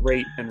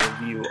 rate and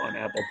review on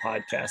Apple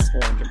Podcasts,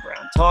 Orange and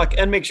Brown Talk,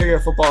 and make sure you're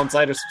a Football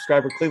Insider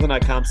subscriber,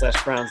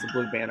 cleveland.com/Browns, the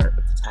blue banner at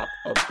the top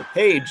of the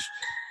page.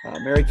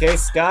 Mary Kay,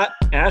 Scott,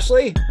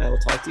 Ashley, I will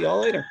talk to you all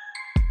later.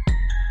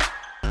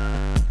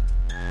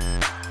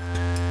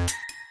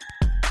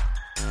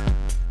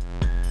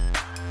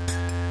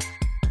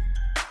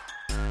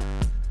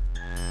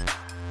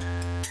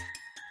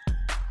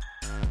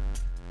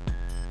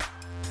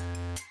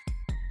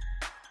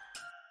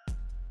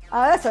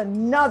 That's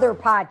another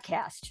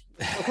podcast.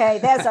 Okay.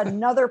 That's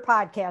another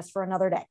podcast for another day.